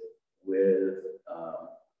with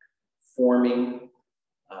forming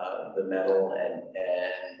the metal, and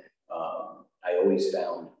I always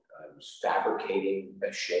found I was fabricating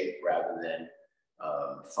a shape rather than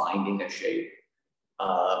finding a shape.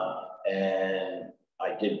 And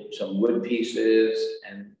I did some wood pieces,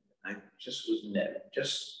 and I just was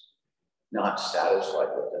not satisfied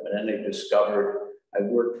with them. And then I discovered, I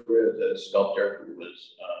worked with a sculptor who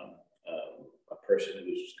was a person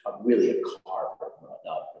who's really a carver,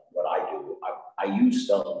 not what I do. I use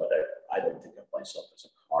stone, but I don't think of myself as a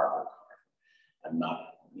carver. I'm not,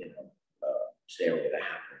 staring at a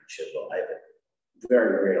hammer and chisel. I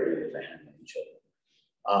very rarely use a hammer and chisel.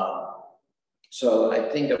 So I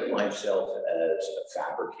think of myself as a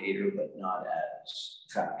fabricator, but not as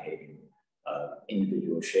fabricating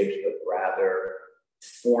individual shapes, but rather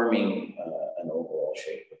forming an overall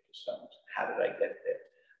shape with the stones. How did I get there?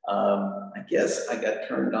 I guess I got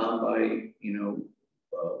turned on by,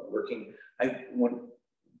 working.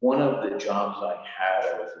 One of the jobs I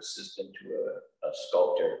had, I was assistant to a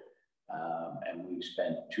sculptor, and we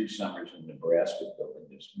spent 2 summers in Nebraska building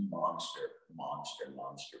this monster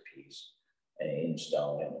piece in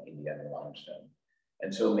stone, and Indiana limestone.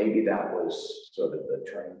 And so maybe that was sort of the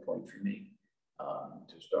turning point for me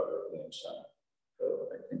to start working in stone. So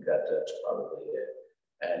I think that's probably it.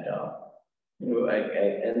 And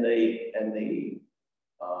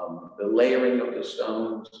the layering of the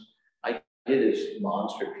stones, I did this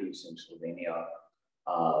monster piece in Slovenia,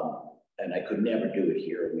 and I could never do it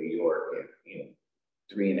here in New York.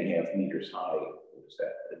 3.5 meters high. It was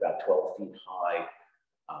about 12 feet high.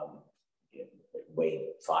 It weighed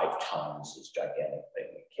 5 tons. It's gigantic thing.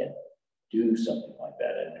 You can't do something like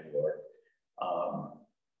that in New York.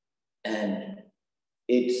 And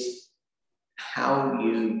it's how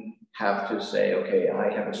you have to say, okay, I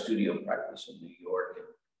have a studio practice in New York, and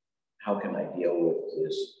how can I deal with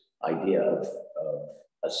this idea of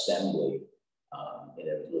assembly in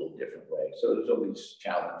a little different way. So there's always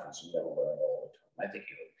challenges, and they'll learn all the time. I think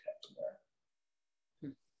you always have to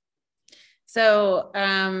learn. So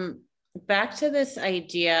back to this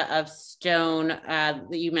idea of stone that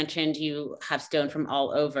you mentioned, you have stone from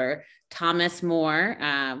all over. Thomas Moore,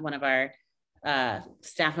 one of our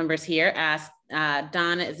staff members here, asked,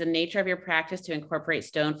 Don, is the nature of your practice to incorporate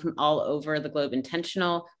stone from all over the globe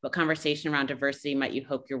intentional? What conversation around diversity might you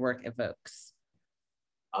hope your work evokes?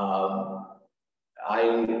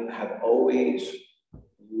 I have always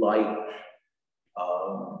liked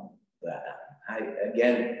that.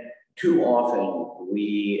 Too often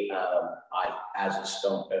as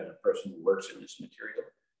a person who works in this material,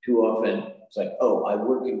 too often it's like, oh, I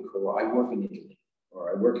work in Italy,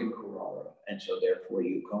 or I work in Curator, and so therefore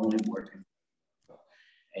you go and work in.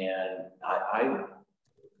 And I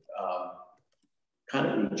kind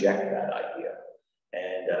of reject that idea,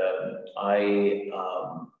 and I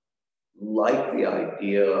like the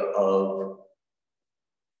idea of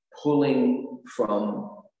pulling from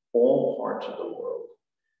all parts of the world.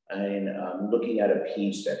 And I'm looking at a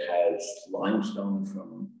piece that has limestone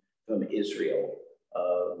from Israel,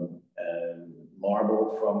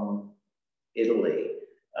 marble from Italy.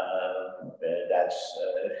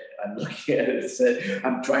 I'm looking at it.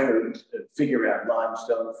 I'm trying to figure out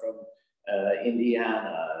limestone from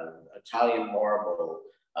Indiana, Italian marble.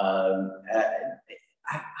 I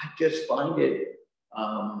just find it.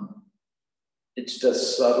 It's the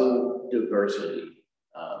subtle diversity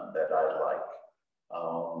that I like.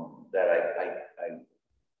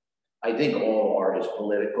 I think all art is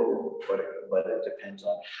political, but it depends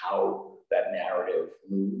on how that narrative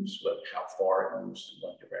moves, how far it moves in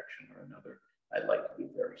one direction or another. I'd like to be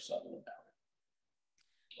very subtle about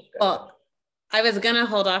it. Okay. Well, I was going to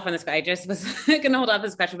hold off on this. I just was going to hold off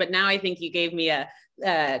this question, but now I think you gave me a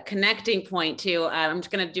connecting point too. I'm just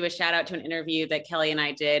going to do a shout out to an interview that Kelli and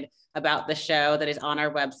I did about the show that is on our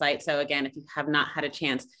website. So again, if you have not had a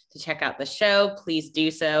chance to check out the show, please do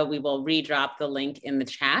so. We will redrop the link in the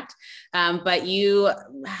chat. But you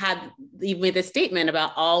made this statement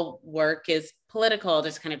about all work is political,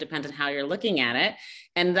 just kind of depends on how you're looking at it.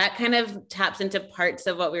 And that kind of taps into parts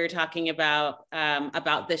of what we were talking about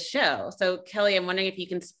this show. So Kelli, I'm wondering if you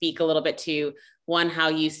can speak a little bit to, one, how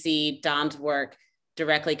you see Don's work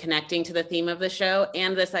directly connecting to the theme of the show,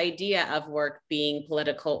 and this idea of work being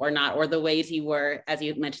political or not, or the ways you were, as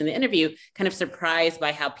you mentioned in the interview, kind of surprised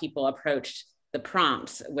by how people approached the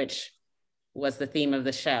prompts, which was the theme of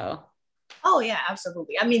the show. Oh yeah,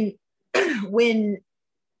 absolutely. I mean, when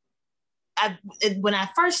I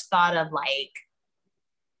first thought of like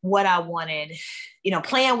what I wanted,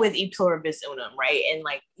 playing with E pluribus unum, right? And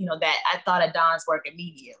like, that I thought of Don's work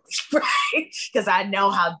immediately, right? Because I know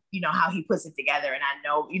how he puts it together, and I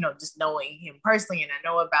know, just knowing him personally, and I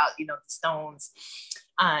know about, the stones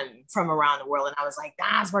from around the world. And I was like,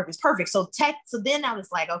 Don's work is perfect. So then I was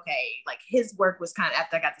like, okay, like his work was kind of,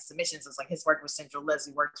 after I got the submissions, it was like his work was central,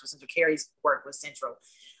 Leslie works was central, Carrie's work was central.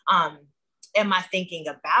 And my thinking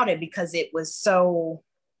about it, because it was so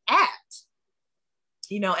apt.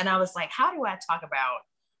 And I was like, how do I talk about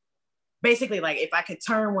basically like if I could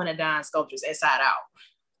turn one of Don's sculptures inside out,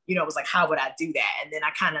 it was like, how would I do that? And then I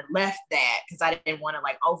kind of left that because I didn't want to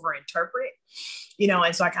like overinterpret,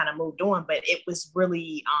 and so I kind of moved on. But it was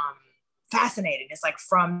really fascinating. It's like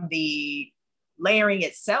from the layering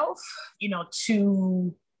itself,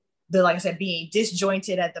 to the, like I said, being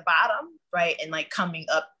disjointed at the bottom, right? And like coming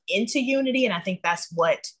up into unity. And I think that's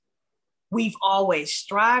what we've always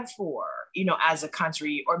strived for, as a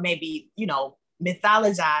country, or maybe,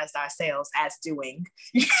 mythologized ourselves as doing,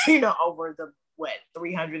 over the,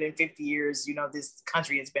 350 years, this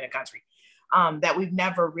country has been a country, that we've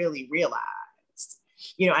never really realized,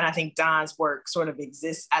 and I think Don's work sort of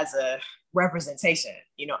exists as a representation,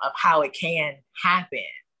 of how it can happen,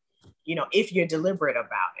 if you're deliberate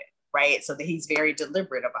about it, right? So that he's very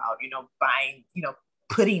deliberate about, buying,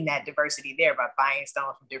 putting that diversity there by buying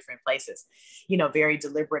stone from different places, very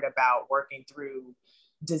deliberate about working through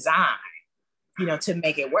design, to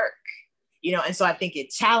make it work, and so I think it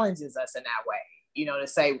challenges us in that way, to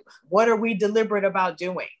say, what are we deliberate about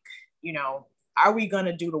doing? Are we going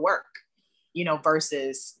to do the work,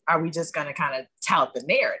 versus are we just going to kind of tout the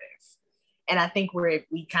narrative? And I think where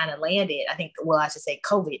we kind of landed, I should say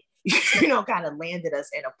COVID, kind of landed us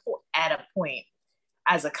at a point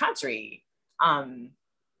as a country,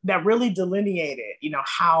 that really delineated,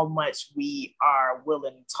 how much we are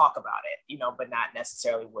willing to talk about it, but not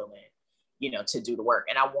necessarily willing, to do the work.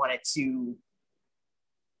 And I wanted to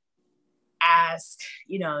ask,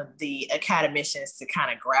 the academicians to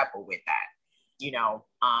kind of grapple with that,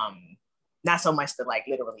 not so much to like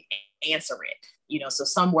literally answer it, you know. So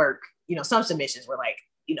some work, you know, some submissions were like,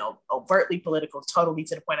 you know, overtly political, totally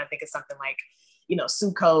to the point. I think it's something like, you know,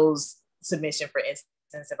 Suko's submission, for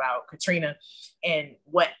instance, about Katrina and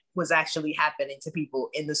what was actually happening to people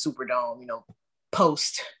in the Superdome, you know,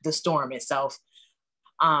 post the storm itself.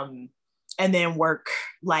 And then work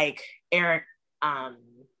like Eric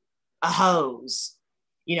Aho's,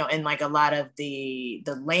 you know, and like a lot of the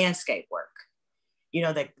landscape work, you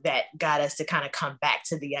know, that got us to kind of come back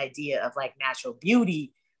to the idea of like natural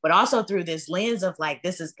beauty, but also through this lens of like,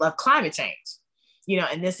 this is of climate change, you know,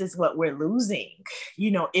 and this is what we're losing,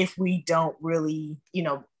 you know, if we don't really, you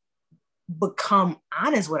know, become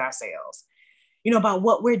honest with ourselves, you know, about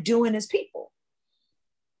what we're doing as people,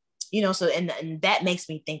 you know. So, and that makes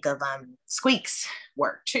me think of Squeak's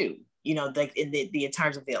work too, you know, like in in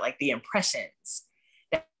terms of the impressions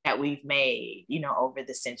that we've made, you know, over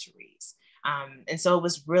the centuries. And so it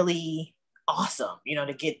was really awesome, you know,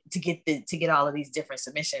 to get all of these different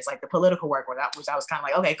submissions, like the political work, which I was kind of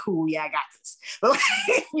like, okay, cool, yeah, I got this, but like,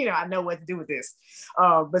 you know, I know what to do with this.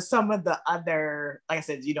 But some of the other, like I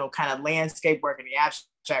said, you know, kind of landscape work and the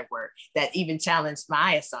abstract work that even challenged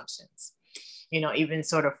my assumptions, you know, even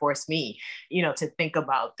sort of forced me, you know, to think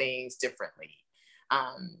about things differently.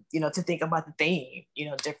 You know, to think about the theme, you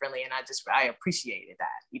know, differently. And I appreciated that,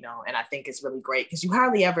 you know, and I think it's really great because you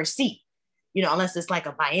hardly ever see, you know, unless it's like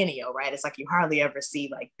a biennial, right? It's like you hardly ever see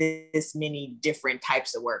like this many different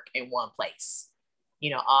types of work in one place,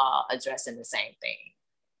 you know, all addressing the same thing.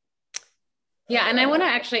 Yeah, and I want to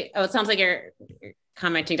actually, it sounds like you're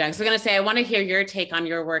commenting, Doug. So I'm going to say, I want to hear your take on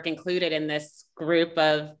your work included in this group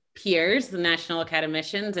of peers, the National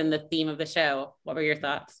Academicians, and the theme of the show. What were your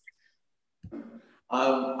thoughts?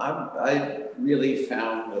 I really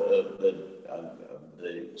found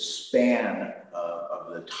the span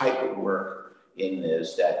of the type of work in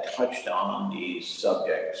this that touched on these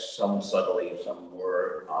subjects, some subtly, some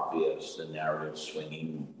more obvious, the narrative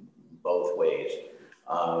swinging both ways,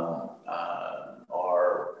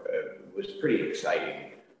 was pretty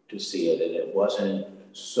exciting to see it. And it wasn't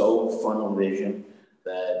so funnel vision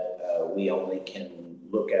that we only can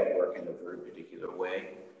look at work in a very particular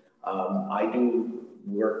way. I do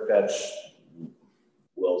work that's,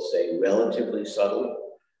 we'll say, relatively subtle.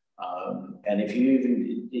 And if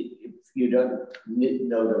you don't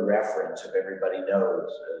know the reference, if everybody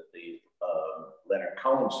knows the Leonard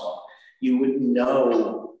Cohen song, you wouldn't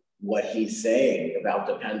know what he's saying about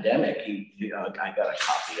the pandemic. I got a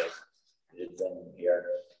copy of it here.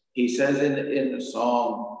 He says in the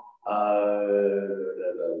song,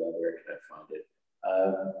 where can I find it?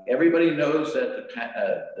 Everybody knows that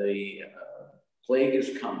the plague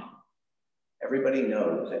is coming. Everybody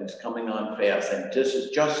knows, and it's coming on fast. And this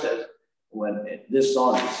is just as when this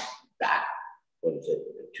song is back, what is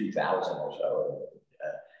it, 2000 or so.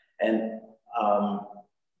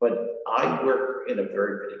 But I work in a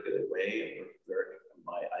very particular way.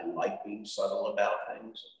 I like being subtle about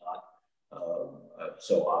things, not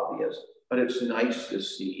so obvious. But it's nice to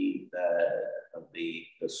see the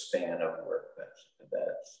span of work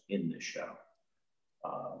that's in the show.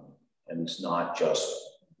 And it's not just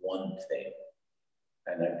one thing.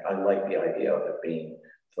 And I like the idea of it being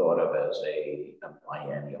thought of as a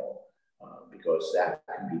biennial, because that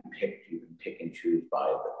can be picked, you can pick and choose by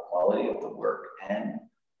the quality of the work and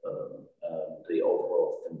the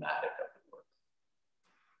overall thematic of the work.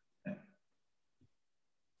 Yeah.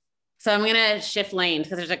 So I'm going to shift lanes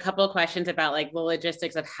because there's a couple of questions about like the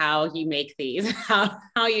logistics of how you make these, how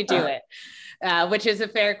you do it. Which is a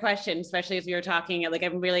fair question, especially as we were talking. Like, I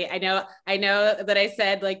know that I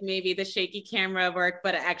said like maybe the shaky camera work,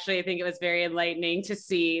 but actually I think it was very enlightening to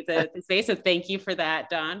see the space. So thank you for that,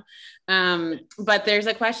 Don. But there's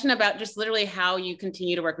a question about just literally how you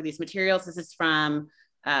continue to work with these materials. This is from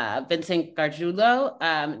Vincent Gargiulo.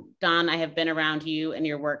 Don, I have been around you and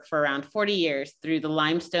your work for around 40 years through the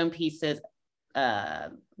limestone pieces,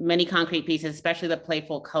 many concrete pieces, especially the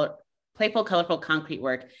playful, colorful concrete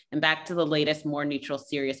work, and back to the latest, more neutral,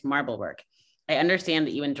 serious marble work. I understand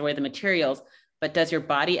that you enjoy the materials, but does your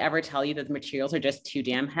body ever tell you that the materials are just too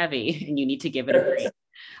damn heavy and you need to give it a break?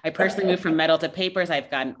 I personally moved from metal to paper as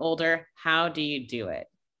I've gotten older. How do you do it?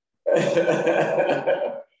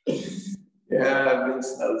 Yeah,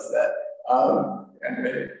 Vince knows that.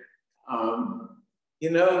 You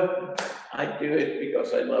know, I do it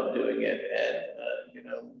because I love doing it, and you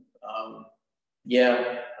know,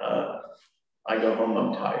 I go home,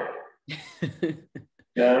 I'm tired.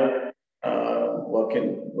 Yeah,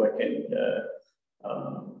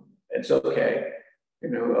 it's okay. You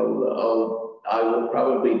know, I will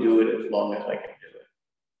probably do it as long as I can do it,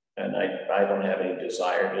 and I don't have any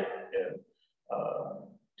desire to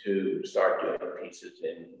to start doing pieces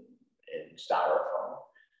in styrofoam.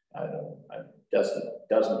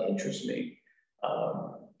 Doesn't interest me.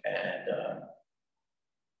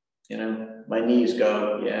 You know, my knees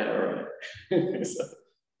go, yeah, all right. So,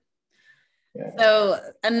 yeah. So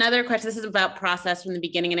another question, this is about process from the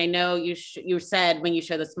beginning. And I know you said when you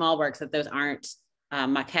show the small works that those aren't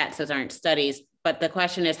maquettes, those aren't studies, but the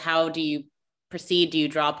question is, how do you proceed? Do you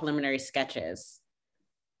draw preliminary sketches?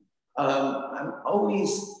 I'm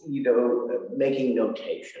always, you know, making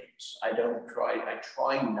notations. I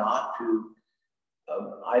try not to,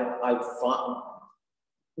 I've found,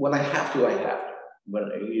 when I have to, I have to.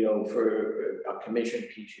 When, you know, for a commission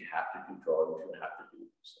piece, you have to do drawings, you have to do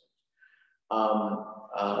these things.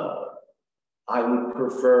 I would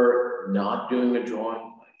prefer not doing a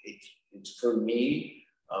drawing. It's for me,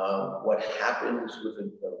 what happens with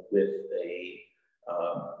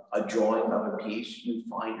a drawing of a piece, you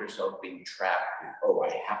find yourself being trapped. Oh,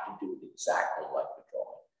 I have to do it exactly like the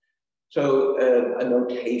drawing. So a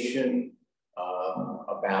notation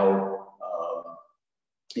about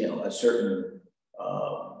you know, a certain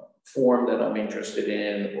form that I'm interested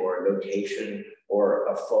in, or a notation, or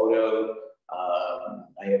a photo.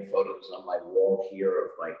 I have photos on my wall here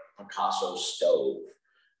of like Picasso stove,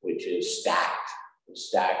 which is stacked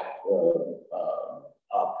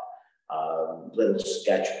up. Little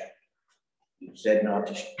sketch. You said not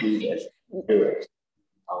to do this. Do it.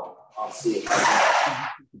 I'll see if I can.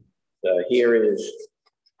 So here is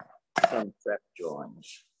some prep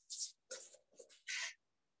drawings.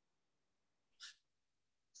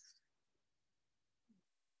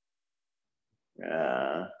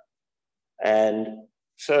 And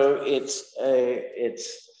so it's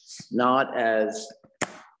not as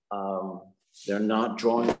they're not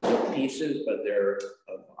drawings of pieces, but they're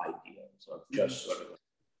of ideas, of just sort of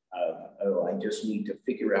oh, I just need to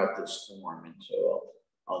figure out this form, and so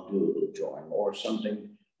I'll do a little drawing or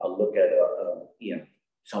something. I'll look at you know,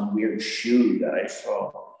 some weird shoe that I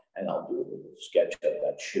saw, and I'll do a little sketch of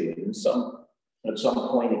that shoe. And at some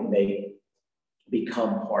point it may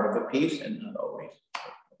become part of a piece, and not always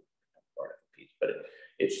part of a piece, but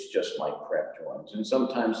it's just my prep drawings. And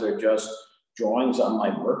sometimes they're just drawings on my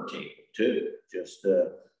work table too, just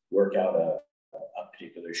to work out a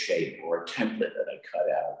particular shape, or a template that I cut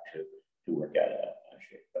out to work out a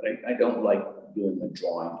shape. But I don't like doing the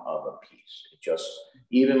drawing of a piece. It just,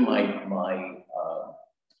 even my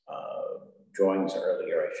drawings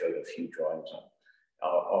earlier, I showed a few drawings on,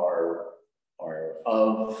 are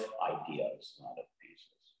of ideas, not of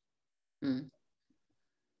pieces.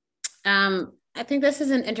 I think this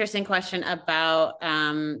is an interesting question about,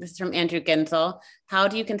 this is from Andrew Ginsel. How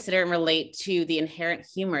do you consider and relate to the inherent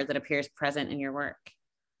humor that appears present in your work?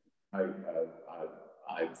 I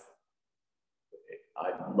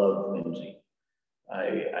love whimsy.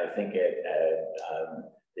 I think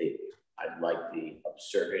I like the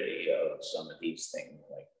absurdity of some of these things,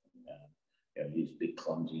 like you know, these big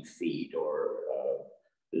clumsy feet, or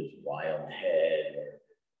this wild head, or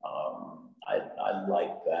I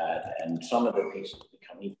like that. And some of the pieces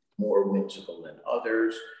become even more whimsical than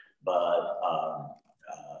others, but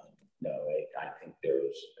no, I think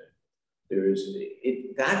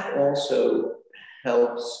that also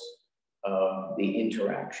helps the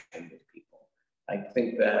interaction with people. I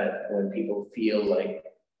think that when people feel like,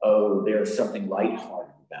 oh, there's something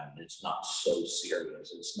lighthearted about it, it's not so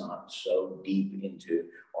serious, it's not so deep into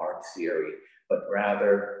art theory, but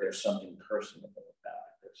rather there's something personable about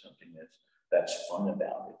it, there's something that's fun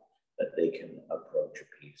about it, that they can approach a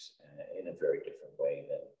piece in a very different way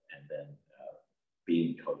than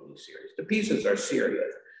being totally serious. The pieces are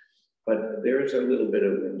serious, but there's a little bit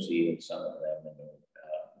of whimsy in some of them. And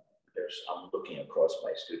I'm looking across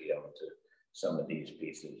my studio into some of these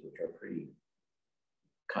pieces, which are pretty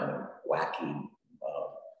kind of wacky,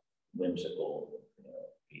 whimsical, you know,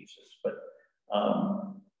 pieces. But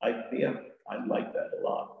I like that a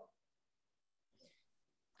lot.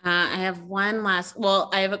 I have one last,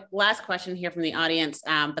 I have a last question here from the audience,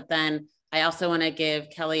 but then I also want to give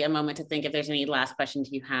Kelli a moment to think if there's any last questions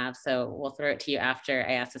you have. So we'll throw it to you after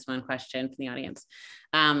I ask this one question from the audience.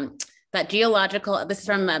 That geological, this is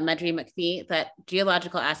from Medri McPhee, that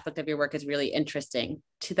geological aspect of your work is really interesting.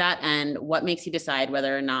 To that end, what makes you decide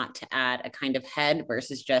whether or not to add a kind of head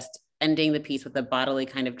versus just ending the piece with a bodily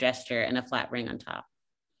kind of gesture and a flat ring on top?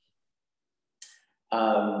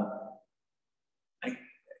 I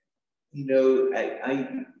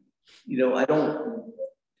don't.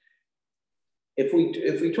 If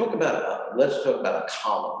we talk about let's talk about a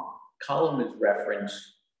column. Column is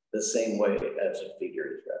referenced the same way as a figure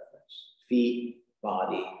is referenced: feet,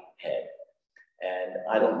 body, head. And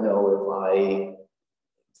I don't know if I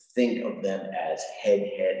think of them as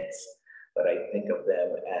heads, but I think of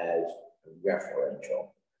them as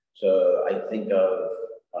referential. So I think of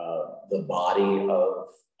the body of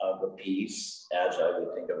a piece as I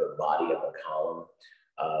would think of a body of a column,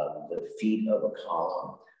 the feet of a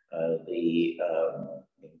column,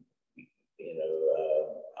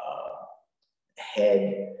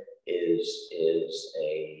 head is a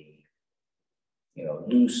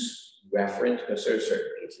loose reference, because there are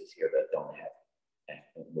certain pieces here that don't have, and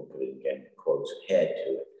we'll put it again, quotes, head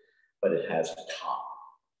to it, but it has a top.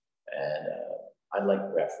 And I like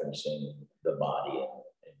referencing the body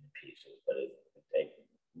in pieces, but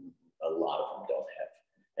a lot of them don't have,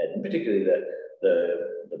 and particularly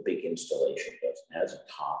the big installation has a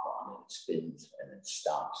top on it. It spins and it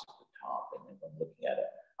stops at the top. And if I'm looking at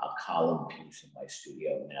a column piece in my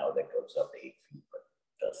studio now that goes up 8 feet, but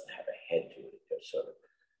doesn't have a head to it, it just sort of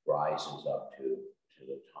rises up to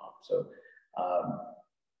the top. So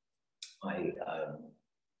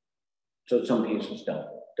so some pieces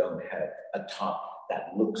don't have a top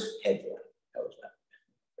that looks head-like. How is that?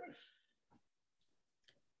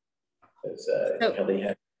 As Kelli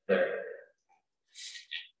had there.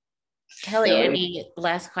 Kelli, any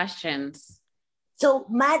last questions? So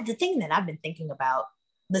the thing that I've been thinking about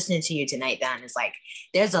listening to you tonight, Don, is like,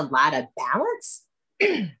 there's a lot of balance,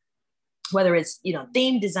 whether it's,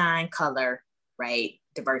 theme, design, color, right?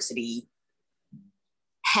 Diversity.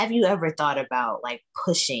 Have you ever thought about like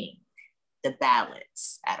pushing the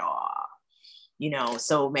balance at all?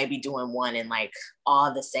 So maybe doing one in like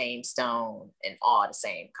all the same stone and all the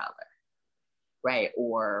same color, right?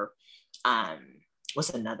 Or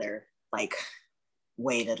what's another like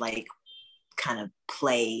way to like kind of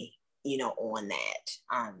play, on that?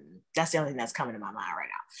 That's the only thing that's coming to my mind right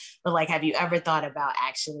now. But like, have you ever thought about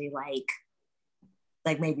actually like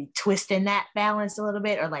maybe twisting that balance a little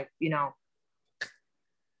bit, or like, we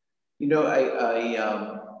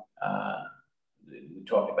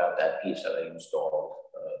talked about that piece that I installed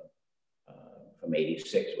from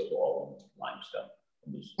 '86 was all limestone.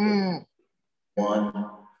 It was one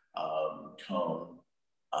tone,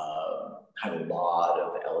 had a lot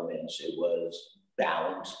of elements. It was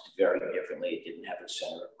balanced very differently. It didn't have a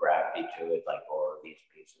center of gravity to it, like all of these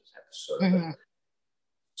pieces have a sort of a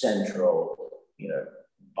central,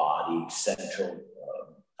 body, central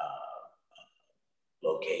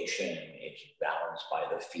location. It's balanced by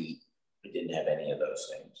the feet. It didn't have any of those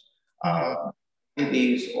things.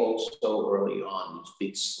 These also early on, these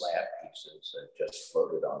big slab pieces that just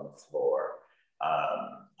floated on the floor,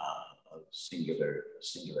 singular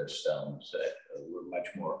stones that were much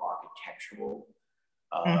more architectural.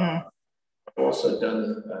 I've also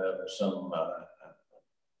done some,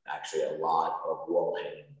 actually a lot of wall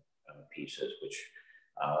hanging pieces, which,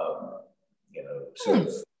 sort of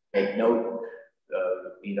take note,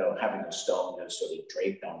 having the stone just sort of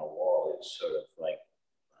draped on the wall is sort of like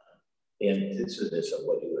the antithesis of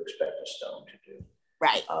what you expect a stone to do.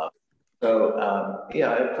 Right. I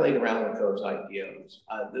played around with those ideas.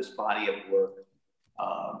 This body of work,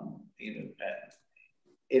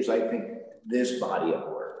 is, I think, this body of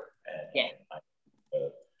work. And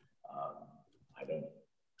I don't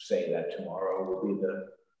say that tomorrow will be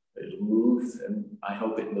it'll move, and I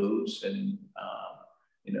hope it moves, and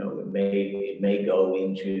it may go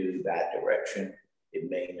into that direction. It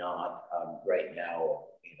may not. Right now,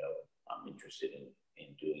 I'm interested in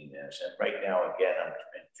doing this, and right now, again, I'm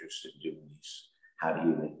interested in doing these. How do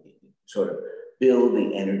you sort of build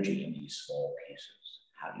the energy in these small pieces?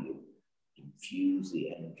 How do you infuse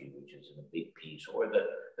the energy, which is in a big piece, or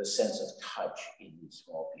the sense of touch in these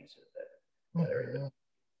small pieces that are in it?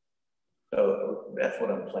 So that's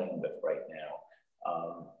what I'm playing with right now.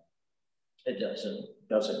 It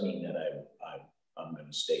doesn't mean that I'm going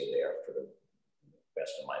to stay there for the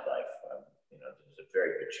rest of my life. There's a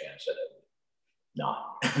very good chance that I would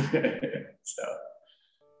not. So.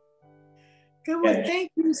 Good one.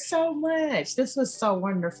 Thank you so much. This was so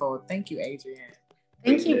wonderful. Thank you, Adrienne.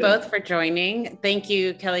 Thank you both for joining. Thank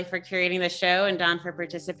you, Kelli, for curating the show, and Don for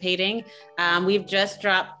participating. We've just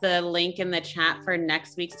dropped the link in the chat for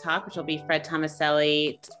next week's talk, which will be Fred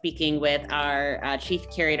Tomaselli speaking with our chief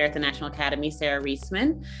curator at the National Academy, Sara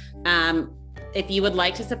Reisman. If you would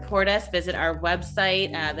like to support us, visit our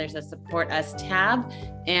website. There's a Support Us tab,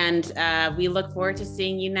 and we look forward to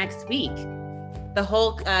seeing you next week. The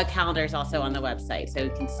whole calendar is also on the website, so you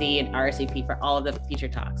can see an RSVP for all of the future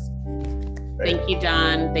talks. Thank you,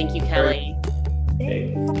 Don. Thank you, Kelli.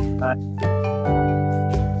 Okay.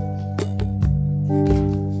 Bye.